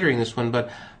considering this one. But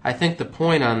I think the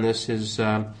point on this is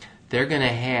they're going to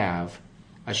have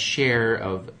a share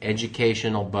of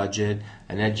educational budget.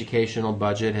 An educational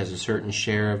budget has a certain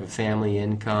share of a family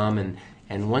income,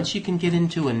 and once you can get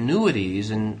into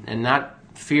annuities and not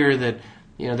fear that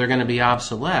they're going to be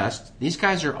obsolete, these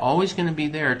guys are always going to be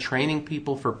there training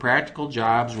people for practical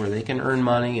jobs where they can earn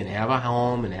money and have a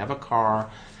home and have a car,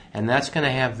 and that's going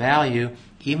to have value.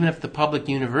 Even if the public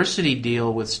university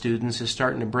deal with students is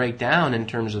starting to break down in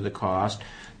terms of the cost,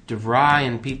 DeVry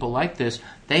and people like this,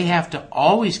 they have to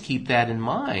always keep that in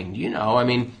mind.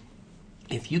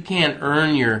 If you can't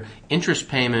earn your interest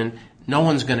payment, no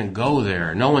one's going to go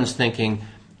there. No one's thinking,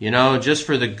 just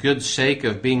for the good sake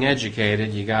of being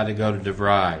educated, you got to go to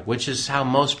DeVry, which is how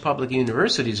most public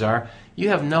universities are. You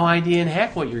have no idea in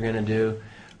heck what you're going to do,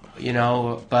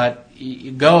 but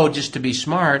you go just to be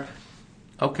smart.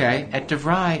 Okay, at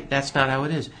DeVry, that's not how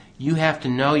it is. You have to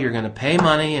know you're going to pay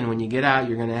money, and when you get out,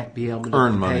 you're going to be able to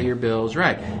earn pay money. Your bills,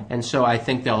 right? And so I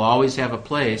think they'll always have a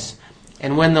place.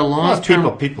 And when the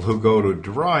long-term people who go to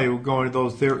DeVry, who go to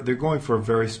those, they're going for a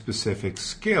very specific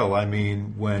skill.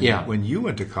 When you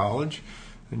went to college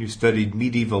and you studied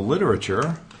medieval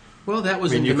literature, well, that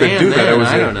was in you demand could do that. then. It was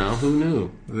I don't know. Who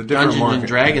knew? The Dungeons market. and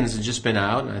Dragons had just been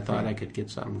out, and I thought I could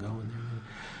get something going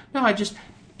there. No,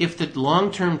 if the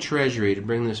long-term treasury, to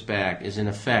bring this back, is in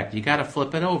effect, you got to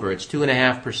flip it over. It's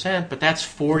 2.5%, but that's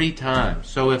 40 times.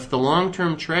 So if the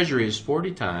long-term treasury is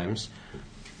 40 times,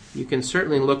 you can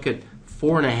certainly look at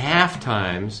 4.5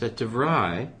 times at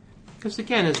DeVry, because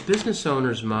again, as business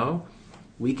owners, Mo,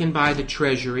 we can buy the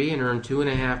treasury and earn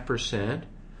 2.5%,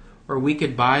 or we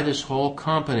could buy this whole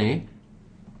company.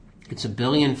 It's $1.5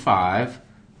 billion.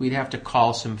 We'd have to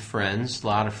call some friends, a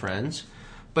lot of friends,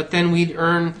 but then we'd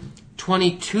earn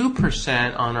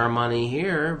 22% on our money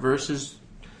here versus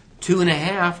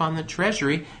 2.5% on the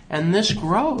treasury, and this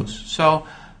grows. So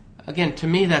again, to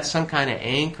me, that's some kind of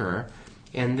anchor.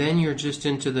 And then you're just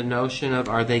into the notion of,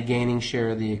 are they gaining share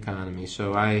of the economy?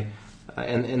 So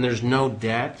and there's no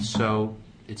debt, so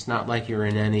it's not like you're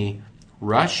in any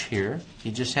rush here.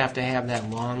 You just have to have that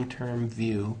long-term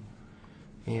view,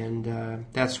 and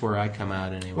that's where I come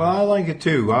out anyway. Well, I like it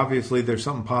too. Obviously, there's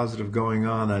something positive going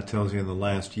on. That tells you in the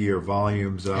last year,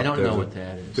 volumes up. I don't know what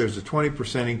that is. There's a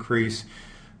 20% increase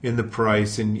in the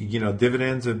price, and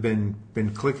dividends have been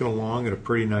clicking along at a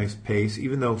pretty nice pace,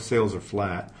 even though sales are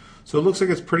flat. So it looks like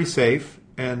it's pretty safe,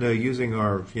 and using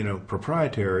our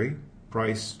proprietary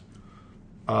price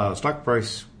stock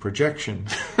price projection.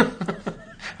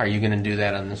 Are you going to do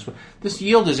that on this one? This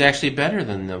yield is actually better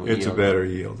than the yield. It's a better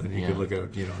yield, and you could look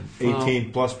at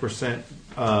 18+%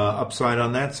 upside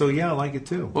on that. So yeah, I like it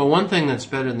too. Well, one thing that's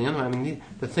better than the other one,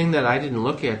 the thing that I didn't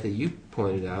look at that you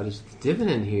pointed out is the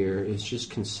dividend here is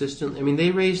just consistent. They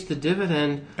raised the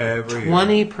dividend every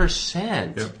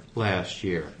 20% last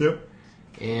year. Yep.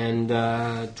 And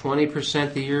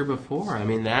 20% the year before.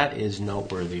 That is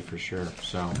noteworthy for sure.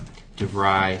 So,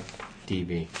 DeVry,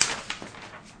 DB.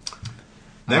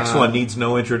 Next one needs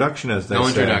no introduction, as they say. No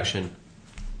introduction.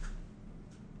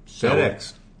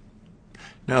 FedEx.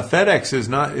 Now, FedEx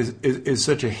is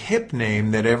such a hip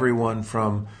name that everyone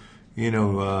from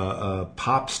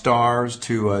pop stars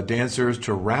to dancers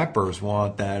to rappers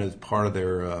want that as part of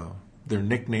their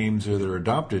nicknames or their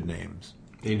adopted names.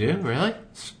 They do, really?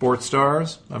 Sports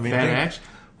stars. FedEx.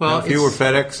 Well, if you were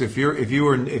FedEx, if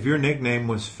your nickname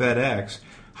was FedEx,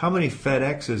 how many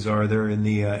FedExes are there in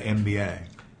the NBA?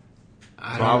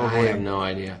 Probably, I have no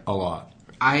idea. A lot.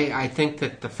 I think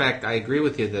that I agree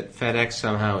with you that FedEx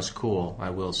somehow is cool, I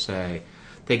will say.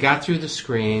 They got through the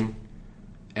screen.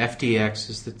 FDX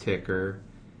is the ticker,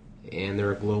 and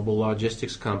they're a global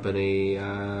logistics company.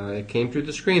 It came through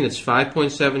the screen. It's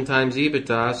 5.7 times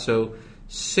EBITDA, so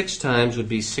 6 times would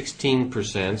be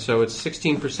 16%. So it's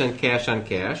 16% cash on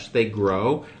cash. They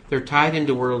grow. They're tied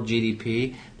into world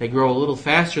GDP. They grow a little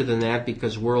faster than that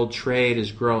because world trade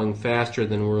is growing faster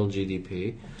than world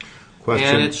GDP.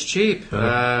 Question. And it's cheap.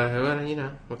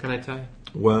 What can I tell you?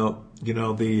 Well,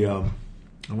 I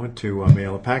went to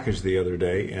mail a package the other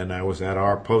day, and I was at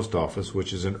our post office,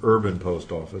 which is an urban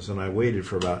post office, and I waited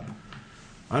for about,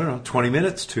 20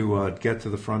 minutes to get to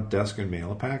the front desk and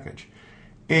mail a package.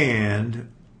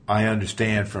 And I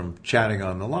understand from chatting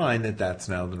on the line that that's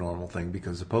now the normal thing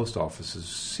because the post office is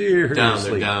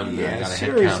seriously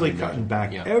seriously cutting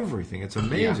back everything. It's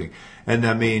amazing. Yeah. And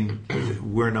I mean,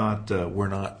 we're not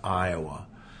Iowa.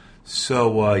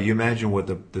 So you imagine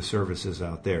what the service is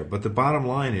out there. But the bottom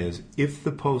line is, if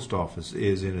the post office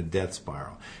is in a death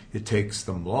spiral, it takes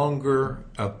them longer,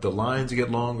 the lines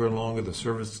get longer and longer, the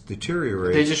service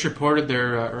deteriorates. They just reported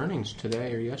their earnings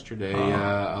today or yesterday,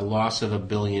 a loss of $1.9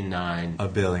 billion.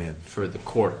 $1 billion. For the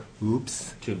quarter.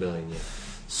 Oops. $2 billion, yeah.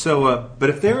 So, but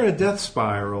if they're in a death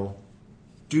spiral,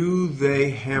 do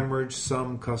they hemorrhage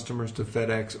some customers to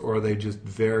FedEx, or are they just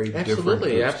very different?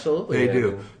 Absolutely. They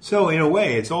do. So in a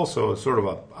way, it's also sort of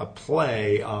a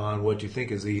play on what you think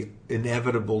is the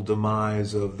inevitable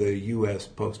demise of the U.S.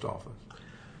 Post Office.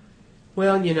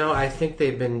 Well, I think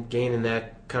they've been gaining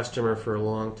that customer for a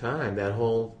long time. That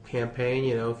whole campaign,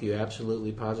 if you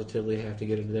absolutely positively have to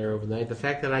get it there overnight. The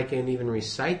fact that I can even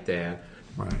recite that,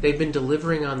 right. They've been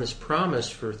delivering on this promise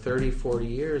for 30, 40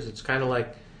 years. It's kind of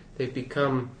like they've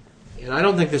become, and I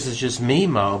don't think this is just me,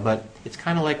 Mo, but it's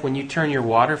kind of like when you turn your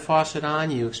water faucet on,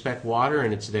 you expect water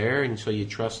and it's there, and so you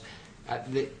trust.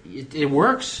 It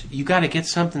works. You got to get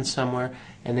something somewhere,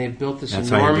 and they've built this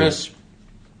enormous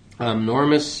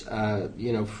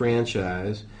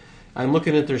franchise. I'm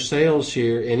looking at their sales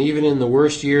here, and even in the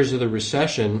worst years of the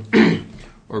recession,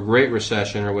 or Great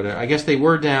Recession, or whatever, I guess they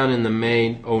were down in the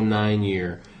May 2009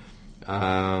 year.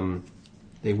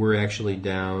 They were actually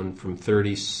down from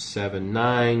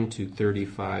 37.9 to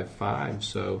 35.5,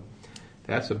 so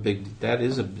that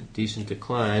is a decent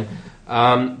decline.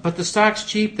 But the stock's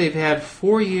cheap. They've had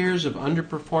 4 years of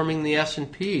underperforming the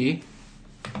S&P,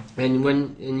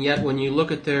 and yet when you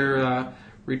look at their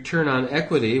return on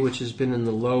equity, which has been in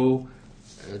the low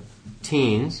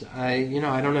teens, I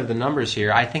don't have the numbers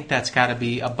here. I think that's got to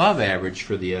be above average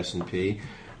for the S&P.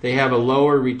 They have a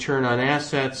lower return on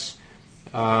assets.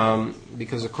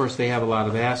 Because, of course, they have a lot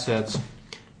of assets,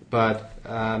 but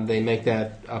they make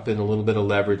that up in a little bit of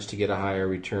leverage to get a higher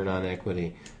return on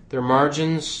equity. Their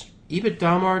margins,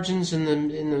 EBITDA margins in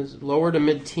the lower to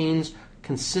mid-teens,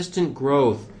 consistent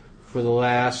growth for the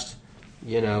last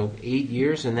 8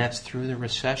 years, and that's through the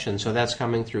recession. So that's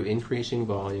coming through increasing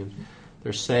volumes.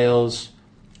 Their sales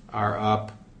are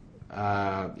up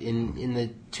in the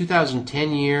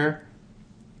 2010 year.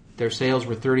 Their sales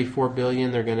were $34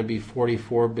 billion. They're going to be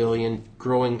 $44 billion,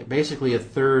 growing basically a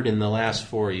third in the last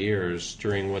 4 years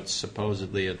during what's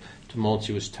supposedly a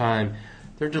tumultuous time.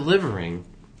 They're delivering.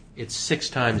 It's 6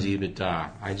 times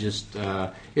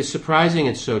EBITDA. It's surprising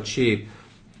it's so cheap.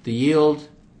 The yield,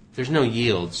 there's no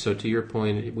yield. So to your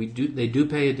point, they do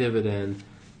pay a dividend,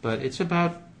 but it's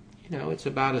about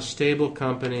a stable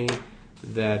company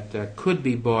that could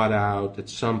be bought out at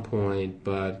some point,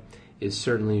 but is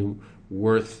certainly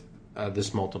worth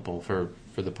this multiple for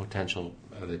the potential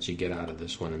that you get out of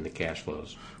this one and the cash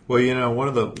flows. Well, one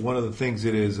of the things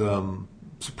that is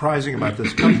surprising about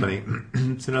this company,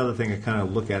 it's another thing I kind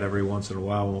of look at every once in a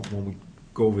while when we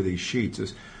go over these sheets,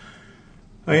 is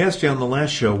I asked you on the last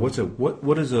show, what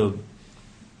is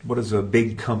a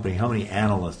big company? How many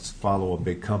analysts follow a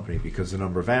big company? Because the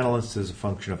number of analysts is a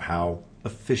function of how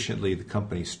efficiently the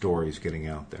company's story is getting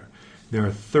out there. There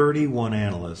are 31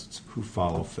 analysts who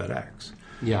follow FedEx.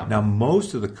 Yeah. Now,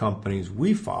 most of the companies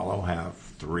we follow have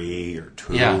 3 or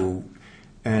 2. Yeah.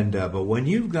 And but when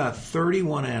you've got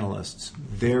 31 analysts,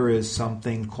 there is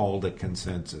something called a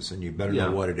consensus, and you better know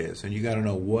what it is. And you got to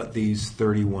know what these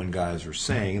 31 guys are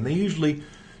saying. And they usually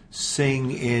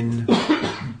sing in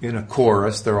a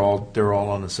chorus. They're all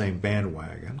on the same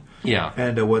bandwagon. Yeah.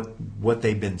 And what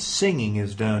they've been singing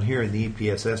is down here in the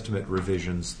EPS estimate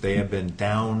revisions. They have been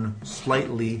down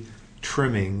slightly,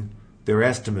 trimming their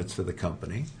estimates for the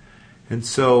company. And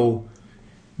so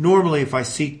normally if I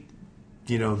see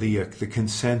the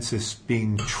consensus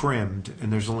being trimmed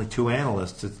and there's only 2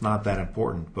 analysts, it's not that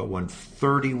important. But when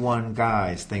 31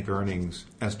 guys think earnings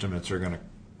estimates are going to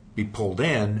be pulled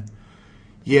in,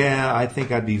 I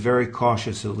think I'd be very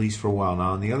cautious at least for a while.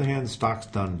 Now, on the other hand, the stock's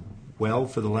done well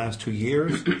for the last 2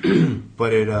 years,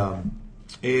 but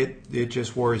it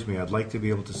just worries me. I'd like to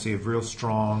be able to see a real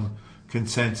strong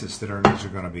consensus that earnings are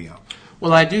going to be up.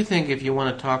 Well, I do think if you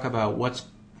want to talk about what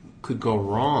could go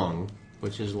wrong,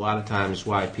 which is a lot of times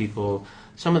why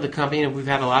some of the company, we've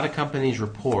had a lot of companies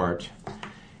report,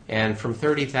 and from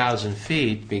 30,000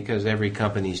 feet, because every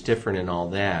company's different and all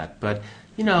that, but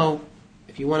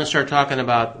if you want to start talking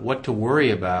about what to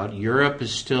worry about, Europe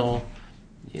is still,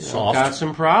 Soft. got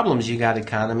some problems. You got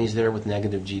economies there with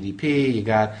negative GDP. You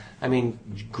got,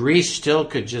 Greece still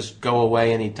could just go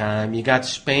away anytime. You got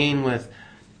Spain with,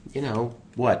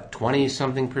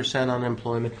 20-something%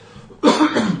 unemployment.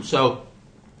 So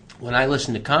when I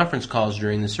listen to conference calls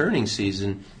during this earnings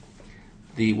season,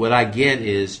 what I get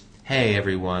is, hey,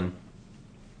 everyone,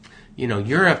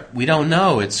 Europe, we don't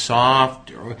know. It's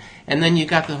soft. And then you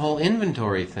got the whole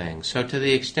inventory thing. So to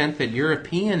the extent that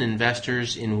European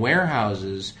investors in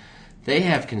warehouses, they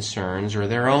have concerns or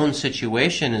their own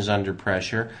situation is under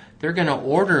pressure, they're going to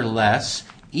order less,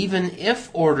 even if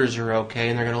orders are okay,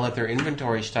 and they're going to let their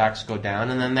inventory stocks go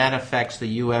down, and then that affects the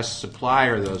U.S. supply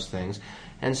or those things.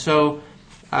 And so,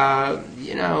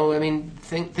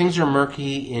 things are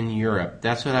murky in Europe.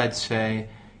 That's what I'd say.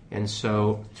 And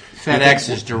so FedEx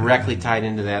is directly tied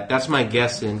into that. That's my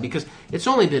guess because it's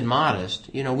only been modest.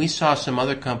 We saw some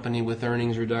other company with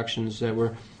earnings reductions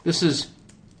this is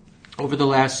over the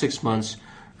last 6 months,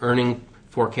 earning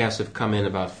forecasts have come in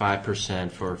about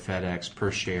 5% for FedEx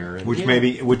per share. And which may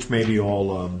be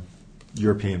all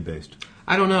European based.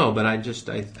 I don't know, but I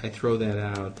throw that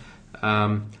out.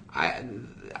 I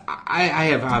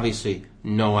have obviously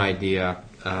no idea.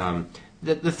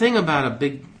 The thing about a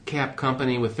big cap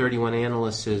company with 31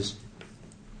 analysts is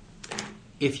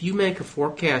if you make a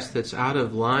forecast that's out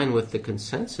of line with the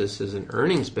consensus as an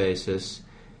earnings basis,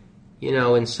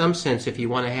 in some sense, if you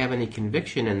want to have any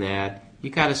conviction in that, you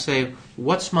got to say,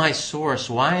 what's my source?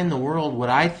 Why in the world would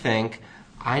I think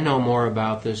I know more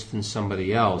about this than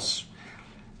somebody else?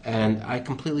 And I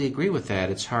completely agree with that.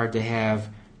 It's hard to have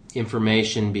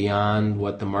information beyond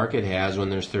what the market has when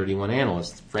there's 31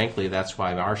 analysts. Frankly, that's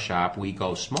why our shop, we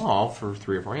go small for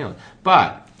 3 or 4 analysts.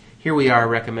 But here we are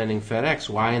recommending FedEx.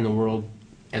 Why in the world,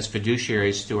 as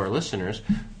fiduciaries to our listeners,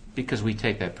 because we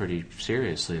take that pretty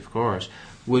seriously, of course,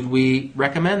 would we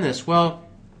recommend this? Well,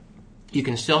 you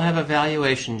can still have a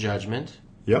valuation judgment.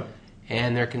 Yep.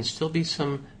 And there can still be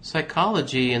some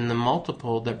psychology in the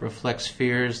multiple that reflects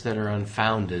fears that are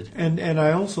unfounded. And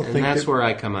I also think that's where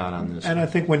I come out on this. And I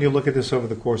think when you look at this over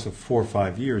the course of 4 or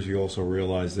 5 years, you also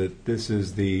realize that this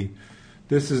is the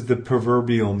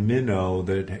proverbial minnow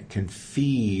that can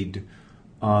feed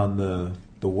on the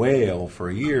whale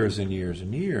for years and years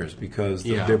and years because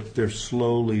they're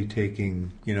slowly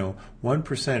taking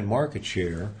 1% market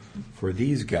share for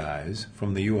these guys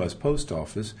from the U.S. Post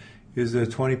Office is a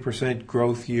 20%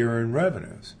 growth year in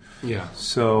revenues. Yeah.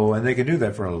 So, and they can do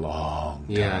that for a long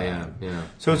time. Yeah.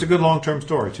 So it's a good long-term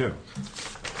story too.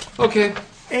 Okay.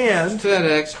 And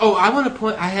FedEx. Oh, I want to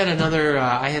point. I had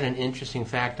an interesting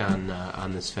fact on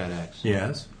this FedEx.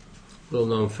 Yes. Little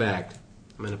known fact.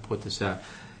 I'm going to put this out.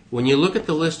 When you look at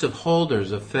the list of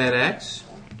holders of FedEx,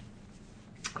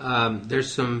 there's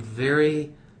some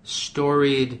very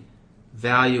storied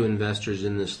value investors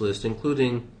in this list,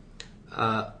 including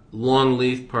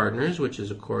Longleaf Partners, which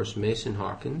is, of course, Mason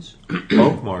Hawkins.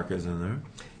 Oakmark is in there.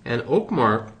 And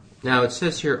Oakmark, now it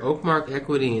says here, Oakmark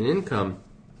Equity and Income.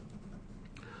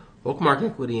 Oakmark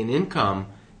Equity and Income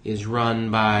is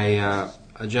run by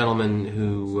a gentleman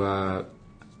who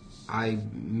I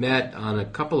met on a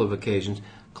couple of occasions,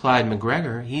 Clyde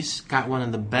McGregor. He's got one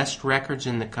of the best records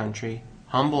in the country,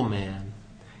 humble man.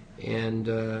 And,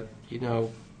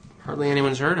 hardly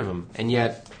anyone's heard of him. And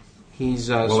yet, he's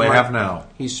smart. They have now.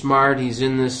 He's smart. He's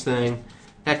in this thing.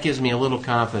 That gives me a little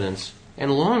confidence.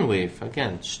 And Longleaf,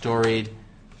 again, storied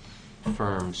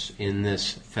firms in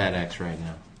this FedEx right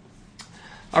now.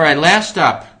 All right, last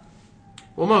up.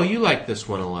 Well, Mo, you like this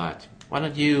one a lot. Why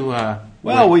don't you?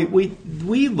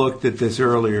 We looked at this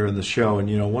earlier in the show, and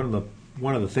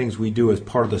one of the things we do as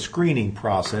part of the screening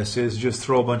process is just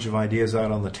throw a bunch of ideas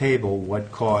out on the table.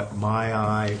 What caught my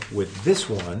eye with this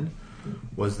one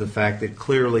was the fact that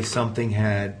clearly something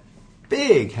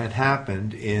big had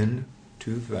happened in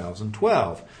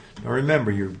 2012. Now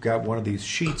remember, you've got one of these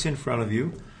sheets in front of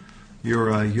you.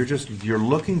 You're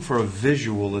looking for a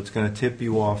visual that's going to tip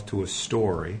you off to a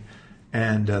story.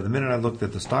 And the minute I looked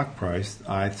at the stock price,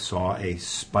 I saw a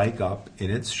spike up in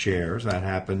its shares. That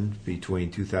happened between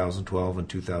 2012 and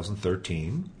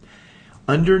 2013.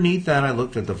 Underneath that, I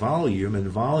looked at the volume, and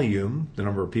the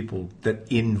number of people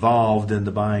that involved in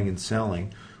the buying and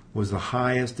selling, was the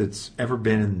highest it's ever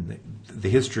been in the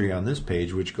history on this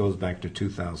page, which goes back to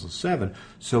 2007.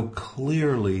 So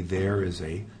clearly there is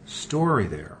a story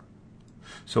there.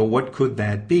 So what could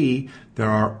that be? There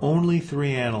are only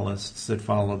 3 analysts that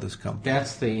follow this company.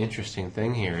 That's the interesting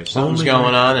thing here. If something's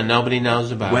going on and nobody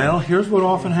knows about it. Well, here's what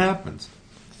often happens.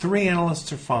 3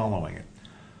 analysts are following it.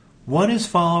 One is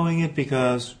following it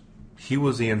because he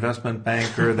was the investment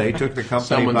banker. They took the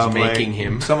company. Someone's making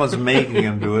him. Someone's making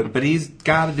him do it, but he's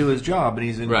got to do his job, and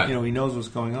he knows what's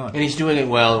going on, and he's doing it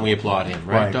well, and we applaud him,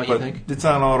 right? Don't you think? It's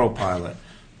on autopilot.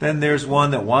 Then there's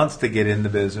one that wants to get in the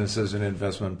business as an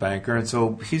investment banker, and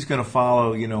so he's going to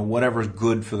follow, whatever's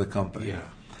good for the company. Yeah.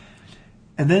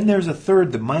 And then there's a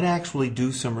third that might actually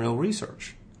do some real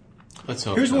research. Let's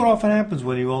hope. Here's what often happens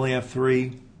when you only have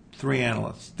three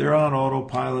analysts. They're on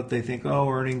autopilot. They think,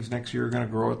 earnings next year are going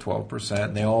to grow at 12%,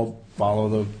 and they all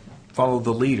follow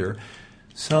the leader.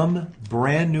 Some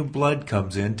brand new blood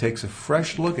comes in, takes a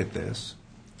fresh look at this,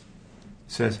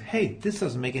 says, hey, this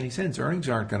doesn't make any sense. Earnings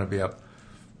aren't going to be up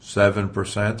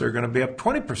 7%, they're going to be up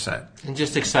 20%. And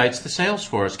just excites the sales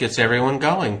force, gets everyone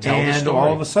going, tell the story. And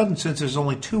all of a sudden, since there's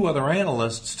only two other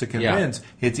analysts to convince,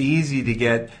 it's easy to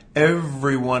get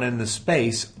everyone in the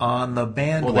space on the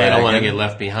bandwagon. Well, they don't want to get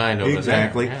left behind over there.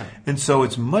 Exactly. Yeah. And so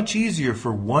it's much easier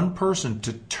for one person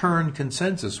to turn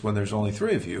consensus when there's only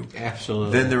three of you.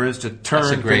 Absolutely. Than there is to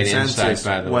turn consensus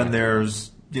insight, when there's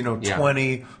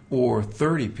 20 or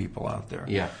 30 people out there.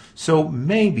 Yeah. So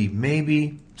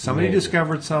maybe somebody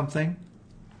discovered something.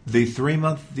 The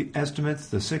 3-month estimates,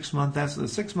 the 6-month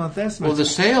estimates. Well, the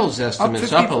sales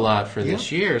estimate's up a lot for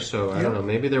this year, so I don't know.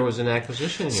 Maybe there was an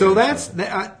acquisition here. So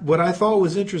what I thought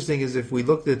was interesting is if we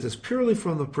looked at this purely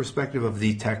from the perspective of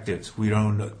detectives, we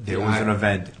don't know. There was an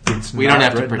event. We don't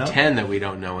have to pretend that we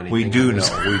don't know anything. We do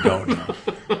know. We don't know.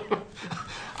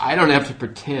 I don't have to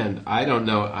pretend. I don't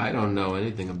know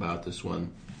anything about this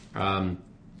one.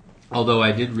 Although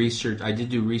I did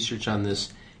do research on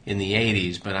this in the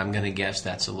 80s, but I'm going to guess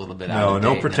that's a little bit out of date.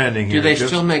 No pretending here. Do they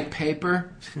still make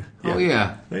paper? Yeah, oh,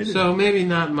 yeah. They do. So maybe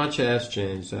not much has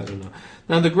changed. I don't know.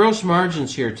 Now, the gross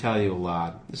margins here tell you a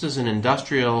lot. This is an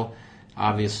industrial,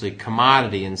 obviously,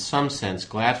 commodity in some sense,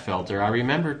 Glatfelter. I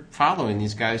remember following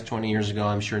these guys 20 years ago.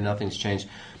 I'm sure nothing's changed.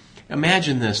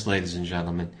 Imagine this, ladies and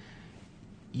gentlemen.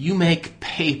 You make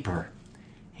paper,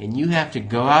 and you have to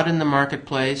go out in the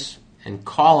marketplace and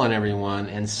call on everyone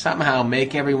and somehow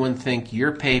make everyone think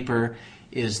your paper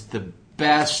is the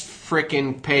best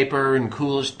frickin' paper and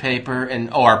coolest paper,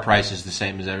 and our price is the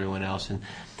same as everyone else.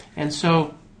 And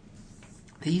so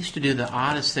they used to do the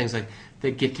oddest things, like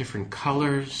they'd get different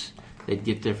colors, they'd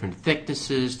get different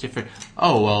thicknesses,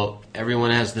 everyone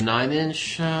has the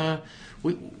 9-inch.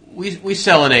 We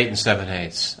sell an 8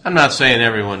 7/8. I'm not saying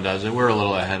everyone does it. We're a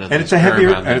little ahead of the curve.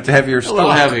 And it's a heavier stock. A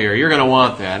little heavier. You're going to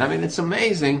want that. I mean, it's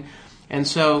amazing. And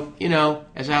so,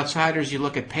 as outsiders, you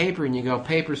look at paper and you go,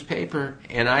 paper's paper.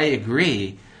 And I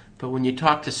agree. But when you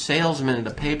talk to salesmen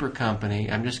at a paper company,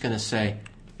 I'm just going to say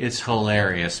it's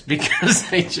hilarious because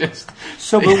they just...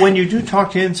 But when you do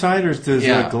talk to insiders, does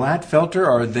Glatfelter,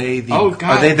 are they the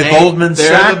the Goldman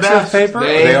Sachs of paper?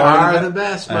 They are the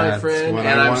best, my friend.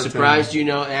 And I'm surprised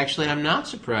actually, I'm not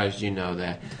surprised you know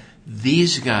that.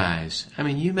 These guys,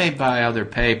 you may buy other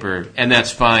paper, and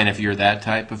that's fine if you're that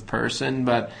type of person,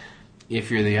 but... If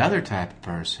you're the other type of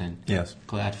person, yes,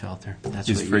 Glatfelter, that's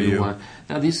what you want.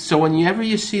 Now, so whenever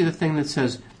you see the thing that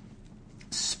says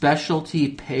specialty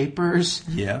papers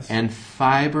and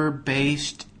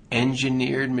fiber-based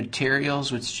engineered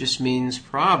materials, which just means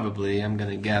probably, I'm going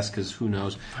to guess because who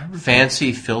knows,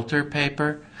 fancy filter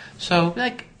paper. So,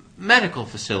 like medical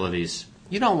facilities,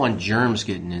 you don't want germs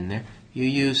getting in there. You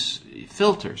use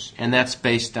filters, and that's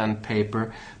based on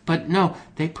paper. But no,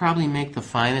 they probably make the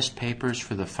finest papers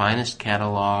for the finest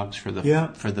catalogs, for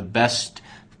the best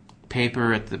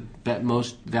paper at the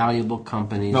most valuable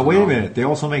companies. Now, wait a minute. They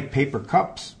also make paper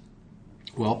cups.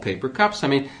 Well, paper cups.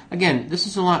 Again, this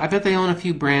is a lot. I bet they own a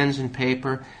few brands in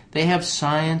paper. They have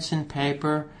science in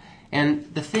paper.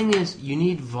 And the thing is, you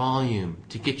need volume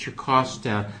to get your costs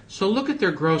down. So look at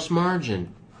their gross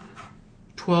margin.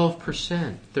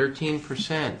 12%,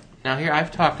 13%. Now here,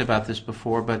 I've talked about this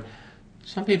before, but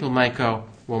some people might go,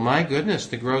 well, my goodness,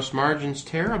 the gross margin's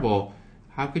terrible.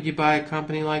 How could you buy a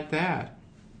company like that?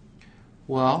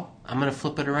 Well, I'm going to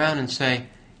flip it around and say,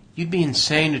 you'd be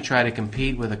insane to try to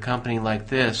compete with a company like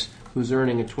this who's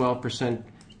earning a 12%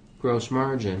 gross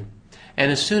margin.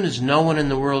 And as soon as no one in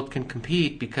the world can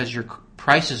compete because your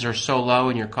prices are so low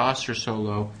and your costs are so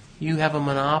low, you have a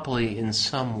monopoly in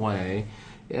some way.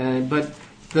 But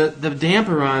the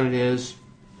damper on it is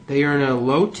they earn a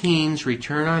low teens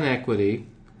return on equity.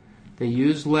 They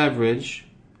use leverage,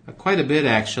 quite a bit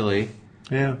actually.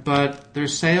 Yeah. But their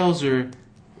sales are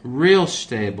real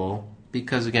stable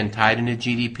because, again, tied into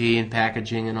GDP and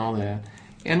packaging and all that.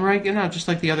 And just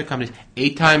like the other companies,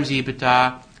 8 times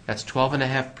EBITDA, that's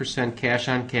 12.5% cash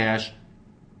on cash.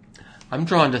 I'm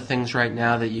drawn to things right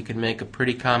now that you can make a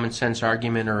pretty common sense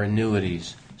argument are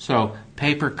annuities. So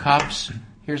paper cups,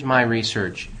 here's my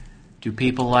research. Do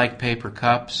people like paper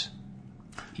cups?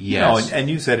 Yes. And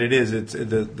you said it is. It's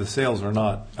the sales are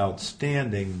not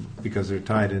outstanding because they're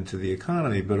tied into the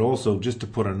economy, but also just to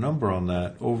put a number on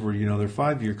that, over their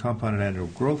 5-year compounded annual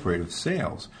growth rate of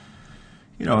sales,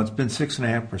 it's been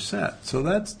 6.5%. So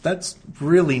that's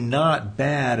really not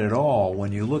bad at all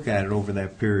when you look at it over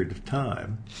that period of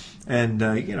time. And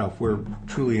if we're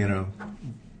truly in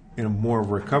a more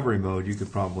recovery mode, you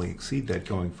could probably exceed that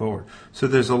going forward. So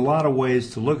there's a lot of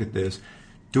ways to look at this.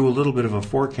 Do a little bit of a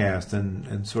forecast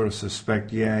and sort of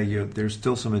suspect, there's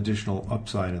still some additional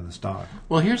upside in the stock.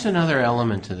 Well, here's another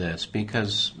element to this,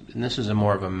 because this is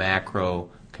more of a macro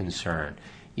concern.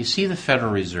 You see the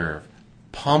Federal Reserve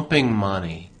pumping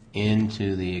money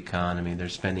into the economy. They're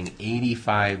spending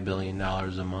 $85 billion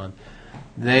a month.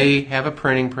 They have a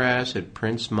printing press, it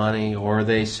prints money, or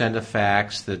they send a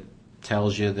fax that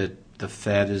tells you that the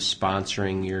Fed is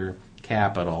sponsoring your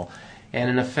capital. And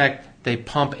in effect, they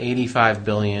pump $85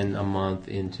 billion a month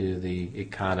into the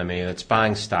economy that's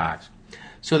buying stocks.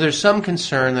 So there's some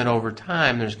concern that over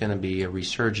time there's going to be a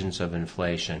resurgence of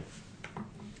inflation.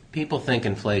 People think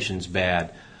inflation's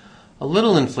bad. A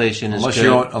little inflation is good.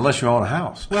 Unless you own a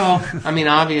house. Well,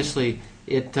 obviously,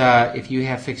 if you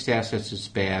have fixed assets, it's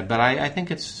bad. But I think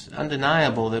it's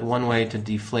undeniable that one way to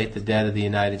deflate the debt of the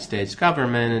United States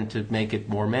government and to make it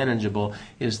more manageable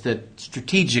is that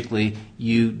strategically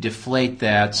you deflate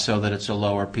that so that it's a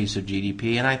lower piece of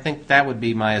GDP. And I think that would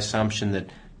be my assumption,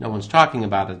 that no one's talking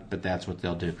about it, but that's what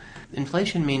they'll do.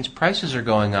 Inflation means prices are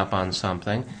going up on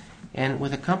something. And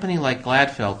with a company like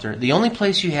Gladfelter, the only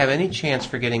place you have any chance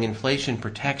for getting inflation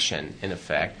protection, in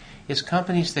effect, is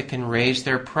companies that can raise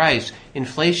their price.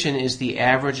 Inflation is the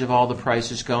average of all the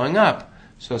prices going up.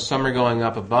 So some are going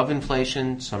up above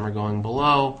inflation, some are going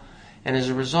below. And as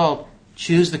a result,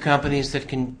 choose the companies that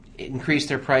can increase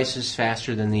their prices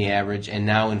faster than the average. And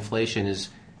now inflation is,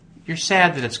 you're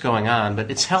sad that it's going on, but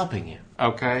it's helping you,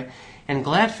 okay? And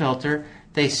Gladfelter,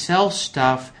 they sell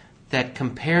stuff that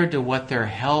compared to what they're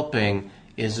helping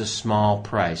is a small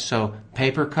price. So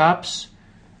paper cups,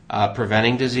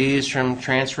 preventing disease from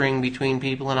transferring between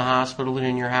people in a hospital and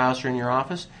in your house or in your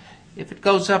office, if it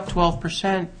goes up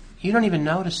 12%, you don't even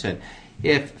notice it.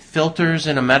 If filters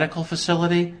in a medical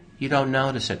facility, you don't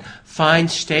notice it.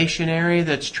 Find stationery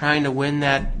that's trying to win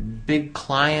that big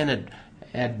client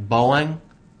at Boeing,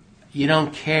 you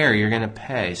don't care, you're going to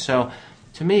pay. So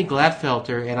to me,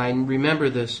 Gladfelter, and I remember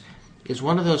this, is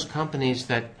one of those companies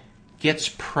that gets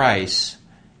price,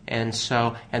 and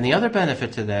the other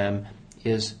benefit to them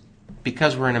is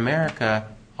because we're in America,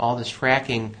 all this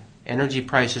fracking, energy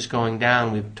prices going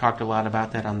down. We've talked a lot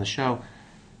about that on the show.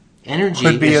 Energy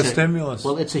could be a stimulus.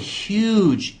 Well, it's a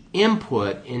huge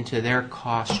input into their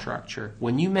cost structure.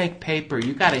 When you make paper,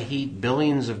 you got to heat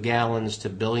billions of gallons to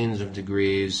billions of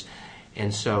degrees,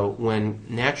 and so when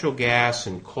natural gas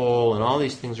and coal and all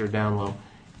these things are down low,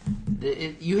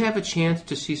 you have a chance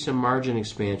to see some margin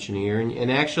expansion here.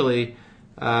 And actually,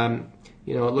 it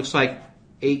looks like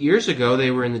 8 years ago they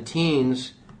were in the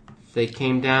teens. They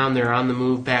came down. They're on the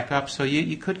move back up. So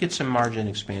you could get some margin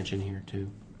expansion here, too,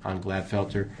 on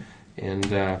Gladfelter.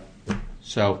 And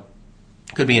so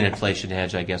could be an inflation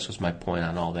hedge, I guess, was my point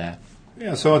on all that.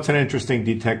 Yeah, so it's an interesting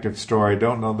detective story. I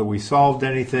don't know that we solved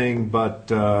anything, but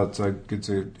it's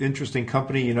an interesting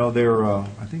company. I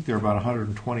think they're about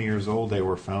 120 years old. They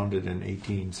were founded in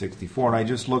 1864, and I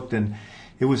just looked, and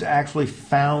it was actually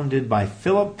founded by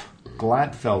Philip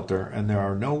Gladfelter, and there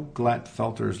are no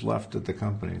Gladfelters left at the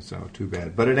company, so too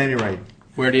bad. But at any rate,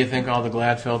 where do you think all the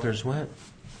Gladfelters went?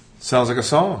 Sounds like a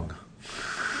song.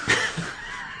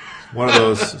 One of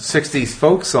those 60s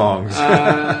folk songs.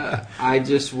 I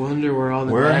just wonder where all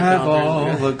the Where Gladfelters have all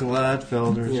go. the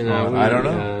Gladfelters gone? I don't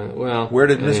know. Well, where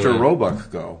did anyway. Mr. Roebuck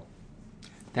go?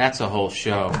 That's a whole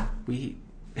show. We've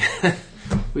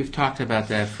talked about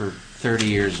that for 30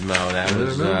 years, Mo. That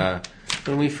was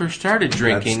when we first started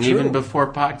drinking, even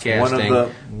before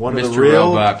podcasting. One of Mr. the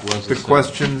real Roebuck was the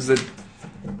questions that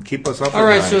keep us up. All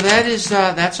right, night. so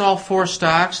that's all 4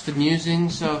 stocks. The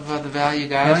musings of the value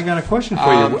guys. I got a question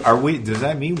for you. Does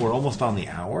that mean we're almost on the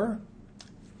hour?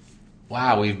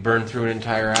 Wow, we've burned through an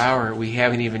entire hour. We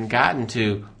haven't even gotten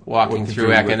to walking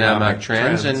through economic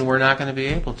trends, and we're not going to be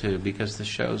able to because the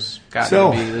show's got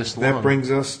to be this long. That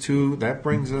brings us to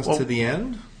to the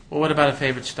end. Well, what about a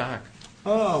favorite stock?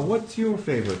 What's your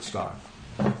favorite stock?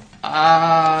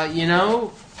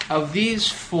 Of these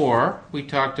 4, we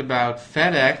talked about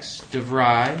FedEx,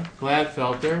 DeVry,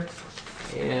 Gladfelter,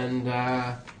 and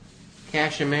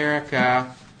Cash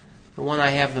America. The one I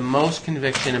have the most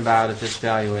conviction about at this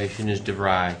valuation is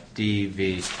DeVry,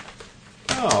 DV.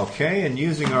 Oh, okay. And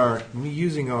using our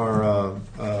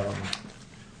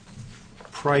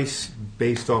price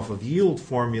based off of yield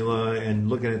formula and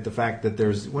looking at the fact that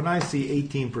when I see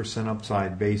 18%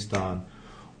 upside based on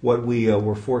what we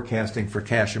were forecasting for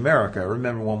Cash America,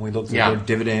 remember when we looked at their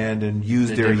dividend and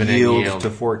used their yield to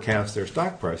forecast their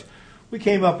stock price, we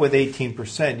came up with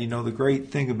 18%. You know, the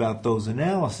great thing about those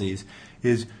analyses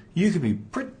is you could be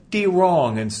pretty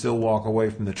wrong and still walk away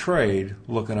from the trade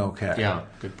looking okay. Yeah,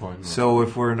 good point. So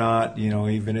if we're not,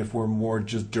 even if we're more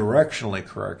just directionally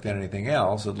correct than anything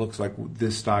else, it looks like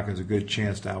this stock has a good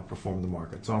chance to outperform the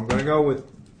market. So I'm going to go with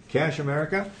Cash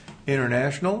America,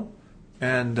 International,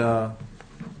 and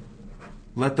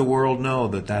let the world know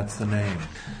that that's the name.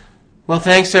 Well,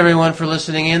 thanks everyone for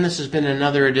listening in. This has been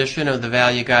another edition of the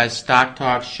Value Guys Stock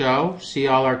Talk Show. See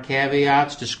all our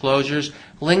caveats, disclosures,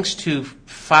 links to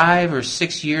 5 or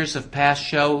 6 years of past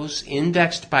shows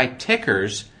indexed by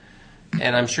tickers.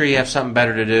 And I'm sure you have something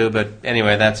better to do, but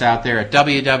anyway, that's out there at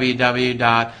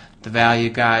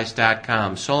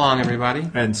www.thevalueguys.com. So long, everybody.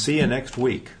 And see you next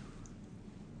week.